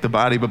can take the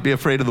body, but be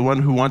afraid of the one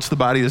who, once the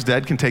body is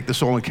dead, can take the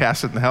soul and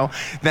cast it in hell,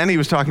 then He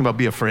was talking about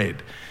be afraid.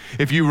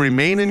 If you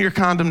remain in your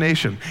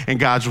condemnation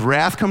and God's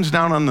wrath comes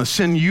down on the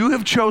sin you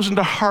have chosen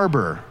to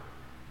harbor,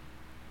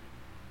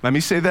 let me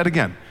say that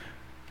again.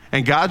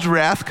 And God's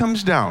wrath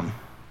comes down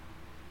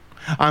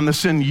on the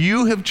sin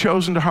you have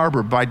chosen to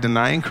harbor by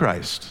denying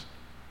Christ,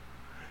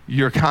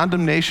 your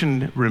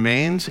condemnation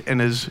remains and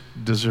is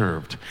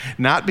deserved.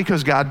 Not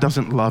because God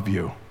doesn't love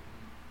you.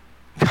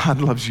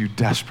 God loves you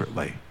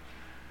desperately,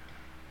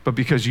 but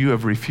because you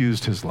have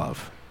refused His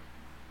love.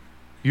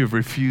 You have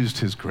refused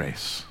His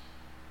grace.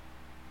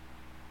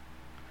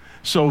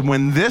 So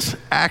when this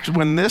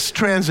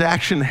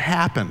transaction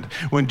happened,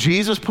 when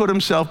Jesus put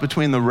Himself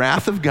between the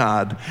wrath of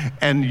God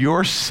and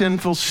your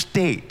sinful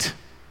state,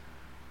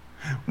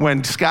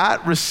 when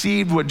Scott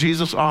received what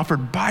Jesus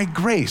offered by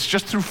grace,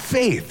 just through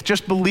faith,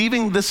 just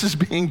believing this is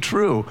being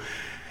true,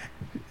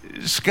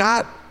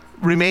 Scott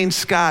remains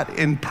Scott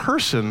in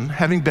person,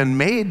 having been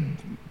made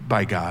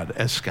by God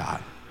as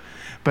Scott.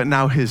 But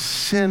now his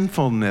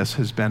sinfulness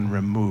has been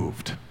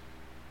removed.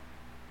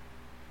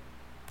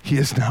 He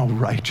is now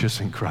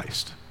righteous in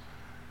Christ.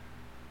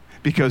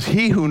 Because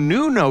he who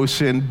knew no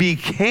sin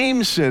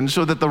became sin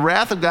so that the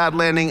wrath of God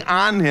landing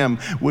on him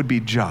would be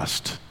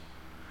just.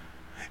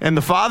 And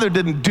the Father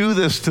didn't do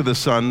this to the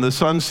Son. The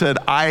Son said,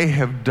 I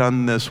have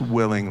done this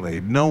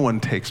willingly. No one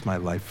takes my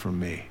life from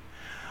me.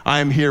 I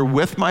am here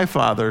with my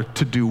Father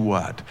to do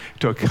what?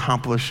 To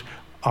accomplish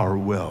our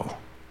will.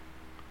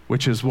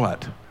 Which is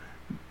what?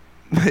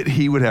 That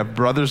He would have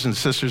brothers and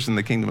sisters in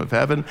the kingdom of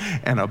heaven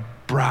and a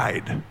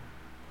bride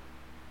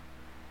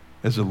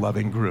as a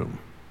loving groom.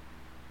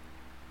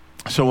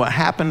 So what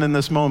happened in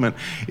this moment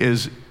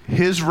is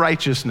His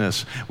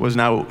righteousness was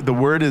now, the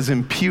word is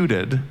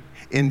imputed,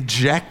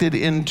 injected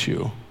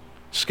into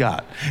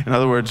Scott. In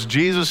other words,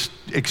 Jesus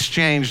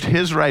exchanged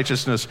his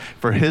righteousness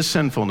for his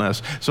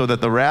sinfulness so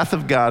that the wrath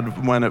of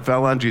God, when it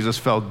fell on Jesus,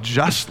 fell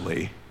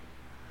justly.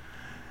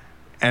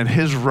 And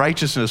his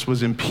righteousness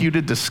was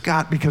imputed to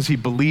Scott because he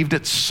believed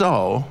it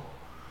so.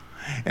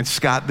 And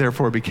Scott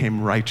therefore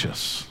became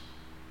righteous.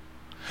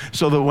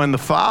 So that when the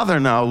Father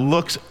now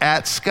looks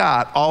at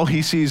Scott, all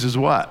he sees is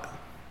what?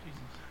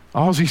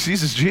 All he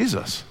sees is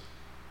Jesus.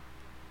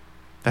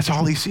 That's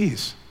all he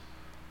sees.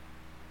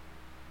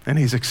 And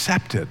he's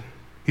accepted.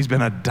 He's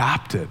been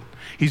adopted.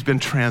 He's been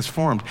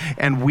transformed.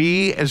 And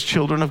we, as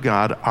children of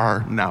God,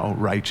 are now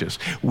righteous.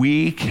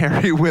 We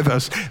carry with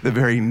us the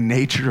very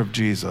nature of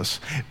Jesus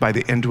by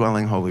the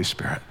indwelling Holy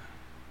Spirit.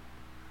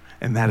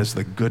 And that is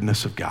the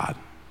goodness of God.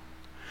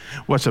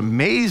 What's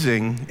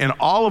amazing in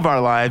all of our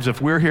lives, if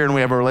we're here and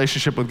we have a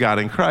relationship with God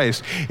in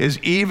Christ, is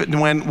even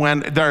when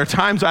there are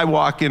times I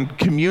walk in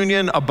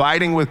communion,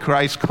 abiding with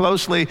Christ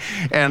closely,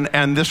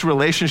 and this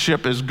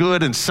relationship is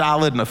good and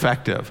solid and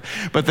effective.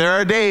 But there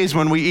are days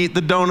when we eat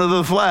the donut of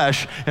the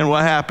flesh, and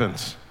what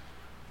happens?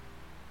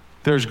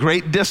 There's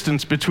great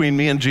distance between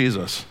me and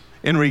Jesus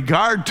in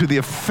regard to the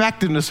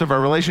effectiveness of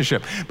our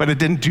relationship, but it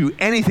didn't do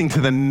anything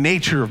to the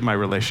nature of my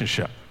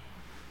relationship.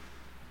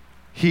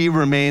 He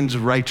remains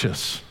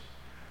righteous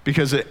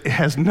because it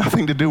has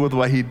nothing to do with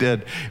what he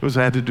did. It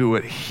had to do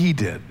with what he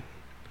did.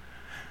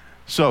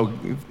 So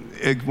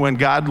when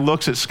God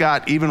looks at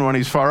Scott, even when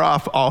he's far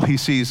off, all he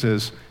sees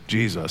is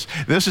Jesus.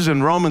 This is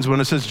in Romans when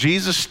it says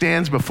Jesus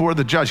stands before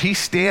the judge. He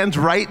stands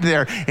right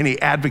there and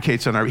he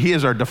advocates on he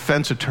is our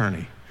defense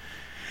attorney.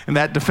 And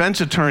that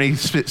defense attorney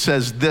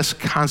says this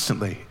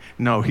constantly.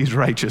 No, he's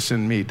righteous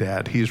in me,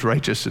 Dad. He's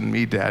righteous in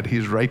me, Dad.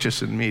 He's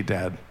righteous in me,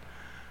 Dad.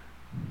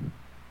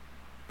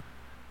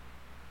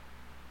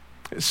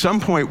 At some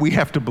point, we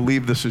have to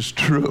believe this is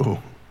true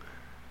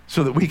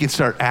so that we can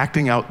start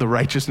acting out the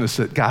righteousness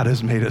that God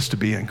has made us to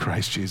be in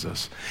Christ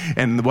Jesus.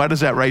 And what does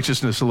that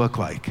righteousness look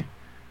like?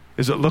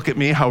 Is it look at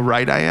me, how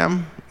right I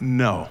am?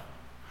 No.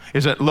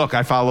 Is it, look,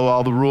 I follow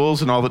all the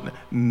rules and all that?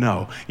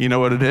 No. You know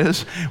what it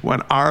is?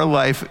 When our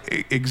life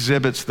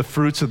exhibits the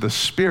fruits of the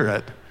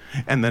Spirit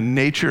and the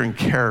nature and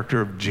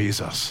character of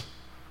Jesus.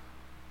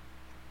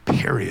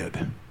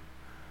 Period.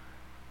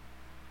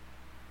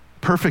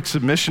 Perfect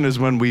submission is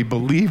when we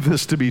believe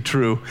this to be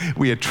true,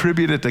 we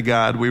attribute it to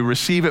God, we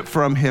receive it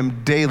from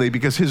him daily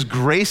because his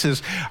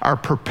graces are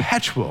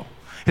perpetual.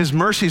 His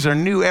mercies are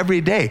new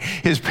every day.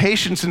 His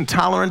patience and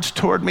tolerance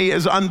toward me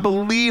is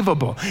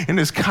unbelievable, and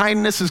his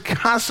kindness is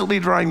constantly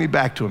drawing me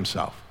back to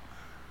himself.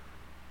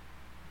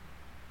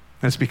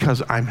 And it's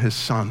because I'm his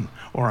son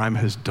or I'm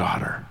his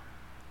daughter.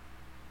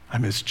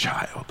 I'm his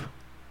child.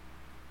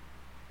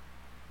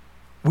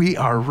 We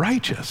are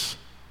righteous.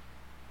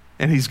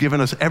 And he's given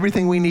us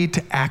everything we need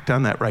to act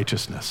on that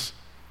righteousness.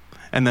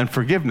 And then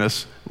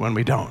forgiveness when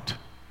we don't.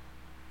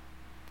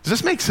 Does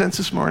this make sense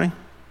this morning?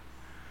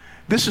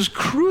 This is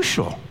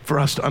crucial for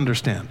us to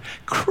understand.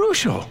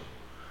 Crucial.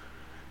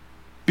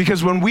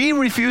 Because when we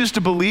refuse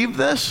to believe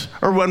this,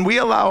 or when we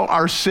allow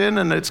our sin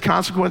and its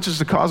consequences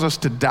to cause us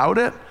to doubt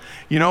it,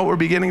 you know what we're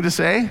beginning to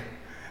say?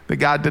 That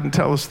God didn't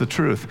tell us the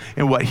truth.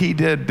 And what he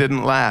did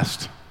didn't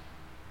last.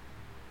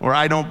 Or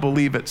I don't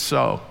believe it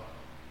so.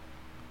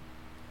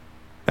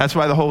 That's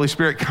why the Holy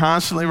Spirit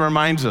constantly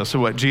reminds us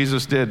of what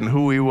Jesus did and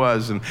who he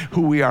was and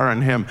who we are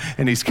in him.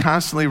 And he's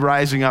constantly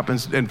rising up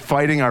and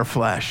fighting our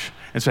flesh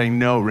and saying,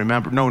 no,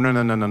 remember,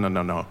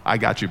 no. I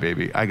got you,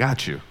 baby. I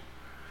got you.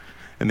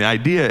 And the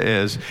idea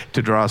is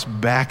to draw us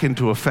back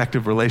into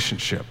effective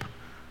relationship.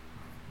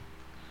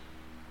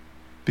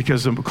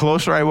 Because the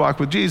closer I walk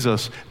with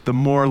Jesus, the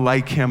more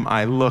like him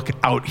I look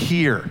out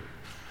here.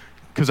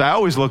 Because I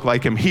always look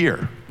like him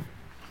here.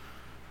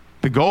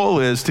 The goal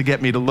is to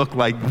get me to look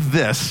like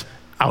this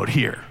out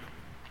here.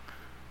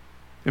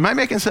 Am I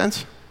making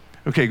sense?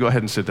 Okay, go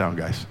ahead and sit down,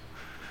 guys.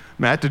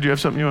 Matt, did you have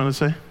something you wanted to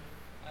say? I was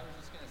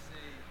just going to say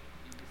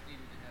you just needed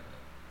to have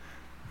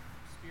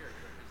a spirit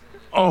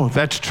represented. Oh,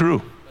 that's true.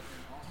 But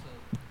then also,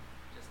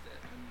 just that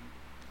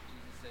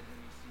Jesus said, when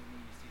you see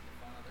me, you see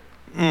the Father.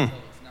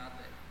 So it's not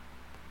that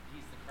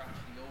he's the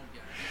crotchety old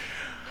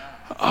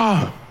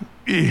guy.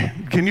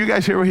 Oh, can you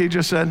guys hear what he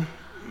just said?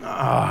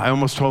 I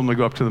almost told him to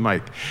go up to the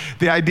mic.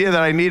 The idea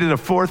that I needed a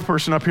fourth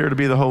person up here to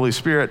be the Holy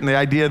Spirit, and the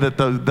idea that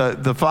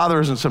the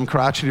Father isn't some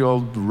crotchety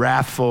old,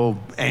 wrathful,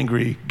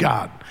 angry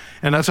God.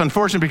 And that's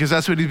unfortunate because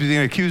that's what he's being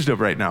accused of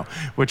right now,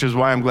 which is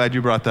why I'm glad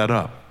you brought that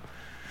up.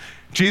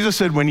 Jesus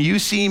said, when you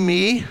see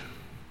me,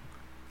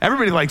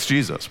 everybody likes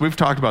Jesus. We've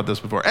talked about this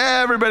before.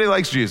 Everybody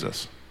likes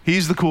Jesus.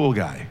 He's the cool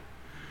guy.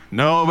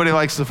 Nobody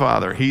likes the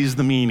Father. He's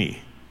the meanie,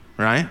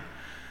 right?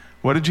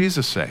 What did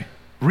Jesus say?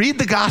 Read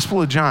the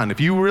Gospel of John. If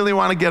you really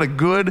want to get a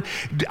good,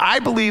 I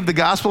believe the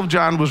Gospel of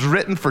John was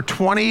written for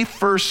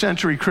 21st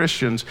century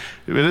Christians.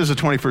 It is the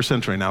 21st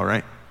century now,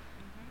 right?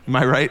 Am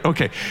I right?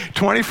 Okay.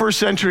 21st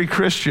century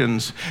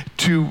Christians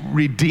to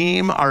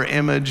redeem our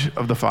image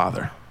of the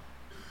Father.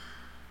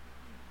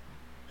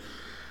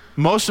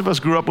 Most of us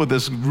grew up with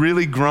this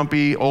really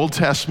grumpy Old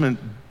Testament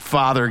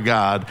Father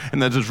God,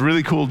 and there's this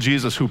really cool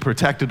Jesus who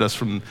protected us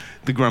from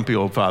the grumpy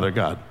old Father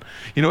God.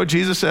 You know what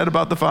Jesus said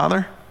about the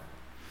Father?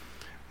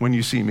 When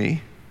you see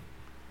me,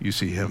 you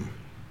see him.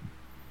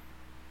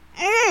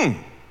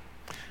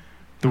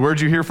 The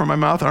words you hear from my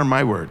mouth are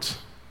my words.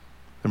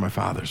 They're my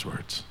Father's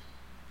words.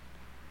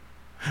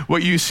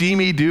 What you see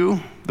me do,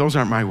 those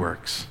aren't my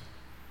works.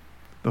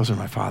 Those are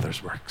my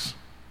Father's works.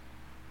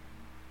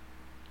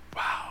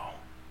 Wow.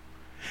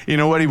 You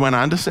know what he went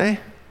on to say?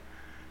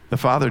 The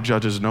Father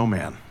judges no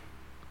man.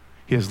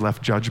 He has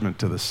left judgment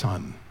to the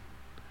Son.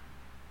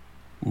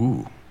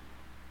 Ooh.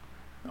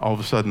 All of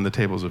a sudden the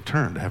tables have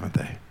turned, haven't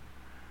they?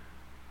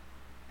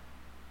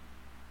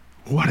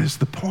 What is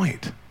the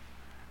point?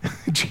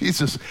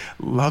 Jesus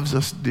loves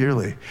us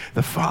dearly.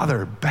 The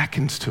Father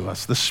beckons to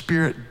us. The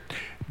Spirit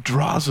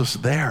draws us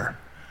there.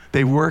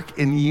 They work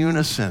in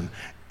unison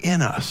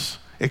in us,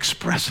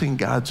 expressing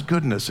God's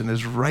goodness and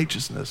his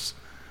righteousness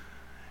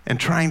and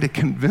trying to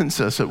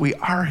convince us that we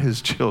are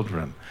his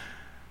children.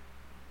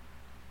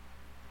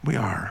 We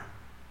are.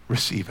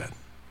 Receive it.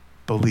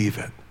 Believe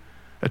it.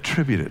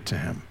 Attribute it to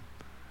him.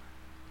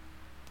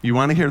 You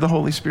want to hear the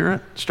Holy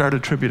Spirit? Start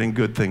attributing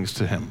good things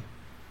to him.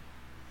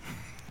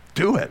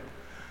 Do it.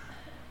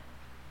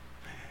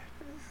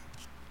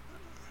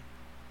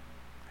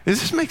 Does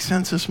this make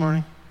sense this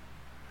morning?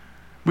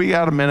 We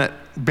got a minute.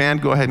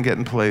 Band, go ahead and get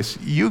in place.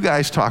 You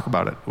guys talk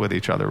about it with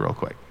each other real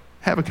quick.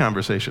 Have a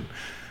conversation.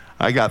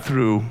 I got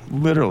through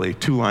literally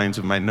 2 lines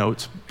of my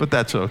notes, but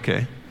that's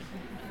okay.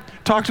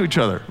 Talk to each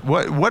other.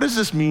 What does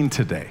this mean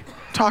today?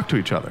 Talk to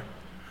each other.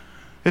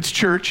 It's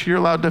church. You're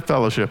allowed to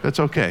fellowship. It's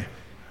okay.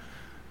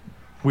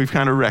 We've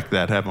kind of wrecked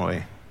that, haven't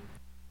we?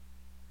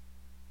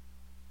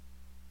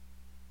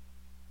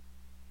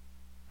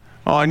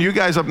 Oh, and you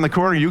guys up in the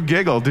corner, you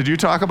giggled. Did you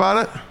talk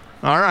about it?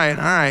 All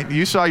right.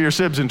 You saw your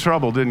sibs in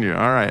trouble, didn't you?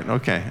 All right,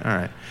 okay, all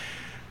right.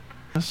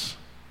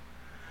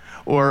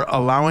 Or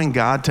allowing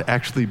God to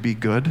actually be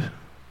good.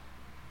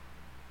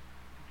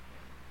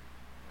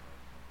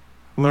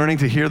 Learning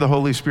to hear the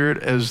Holy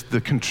Spirit as the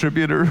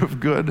contributor of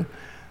good,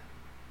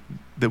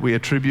 that we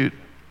attribute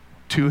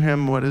to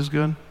him what is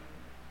good.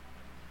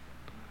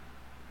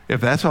 If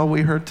that's all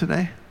we heard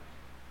today,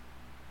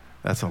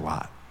 that's a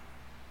lot.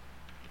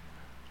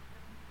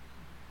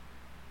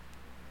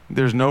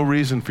 There's no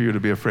reason for you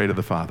to be afraid of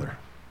the Father.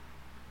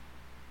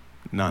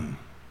 None.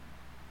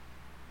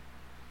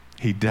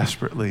 He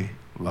desperately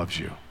loves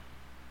you.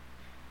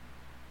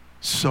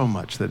 So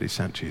much that he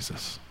sent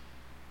Jesus,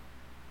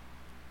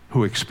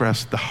 who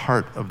expressed the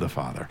heart of the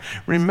Father.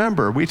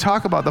 Remember, we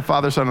talk about the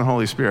Father, Son, and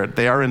Holy Spirit.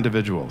 They are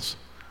individuals,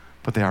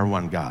 but they are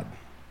one God.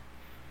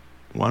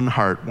 One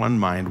heart, one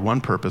mind, one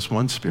purpose,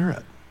 one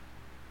Spirit.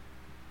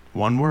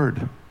 One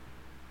word,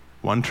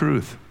 one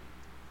truth.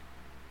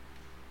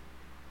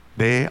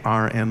 They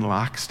are in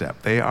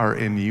lockstep. They are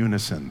in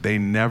unison. They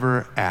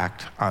never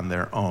act on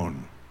their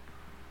own.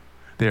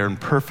 They are in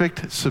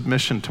perfect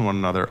submission to one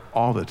another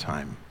all the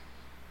time,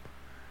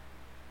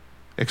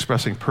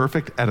 expressing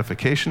perfect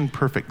edification,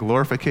 perfect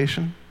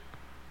glorification,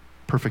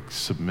 perfect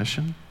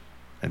submission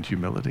and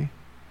humility.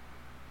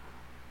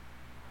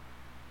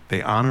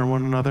 They honor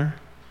one another.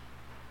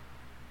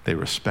 They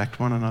respect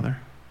one another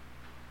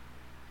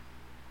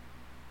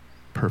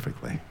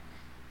perfectly.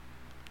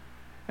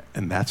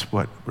 And that's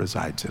what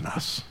resides in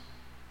us.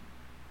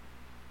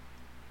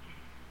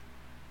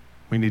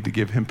 We need to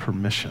give him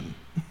permission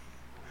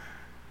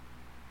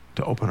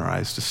to open our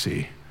eyes to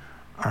see,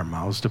 our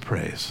mouths to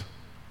praise,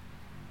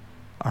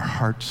 our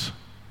hearts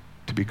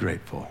to be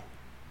grateful,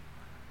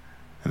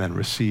 and then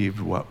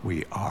receive what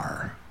we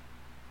are.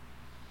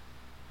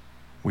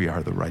 We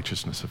are the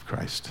righteousness of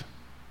Christ,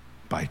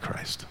 by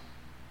faith,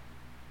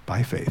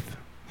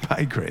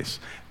 by grace,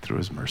 through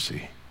his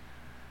mercy,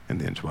 and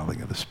the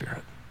indwelling of the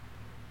Spirit.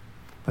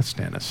 Let's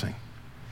stand and sing.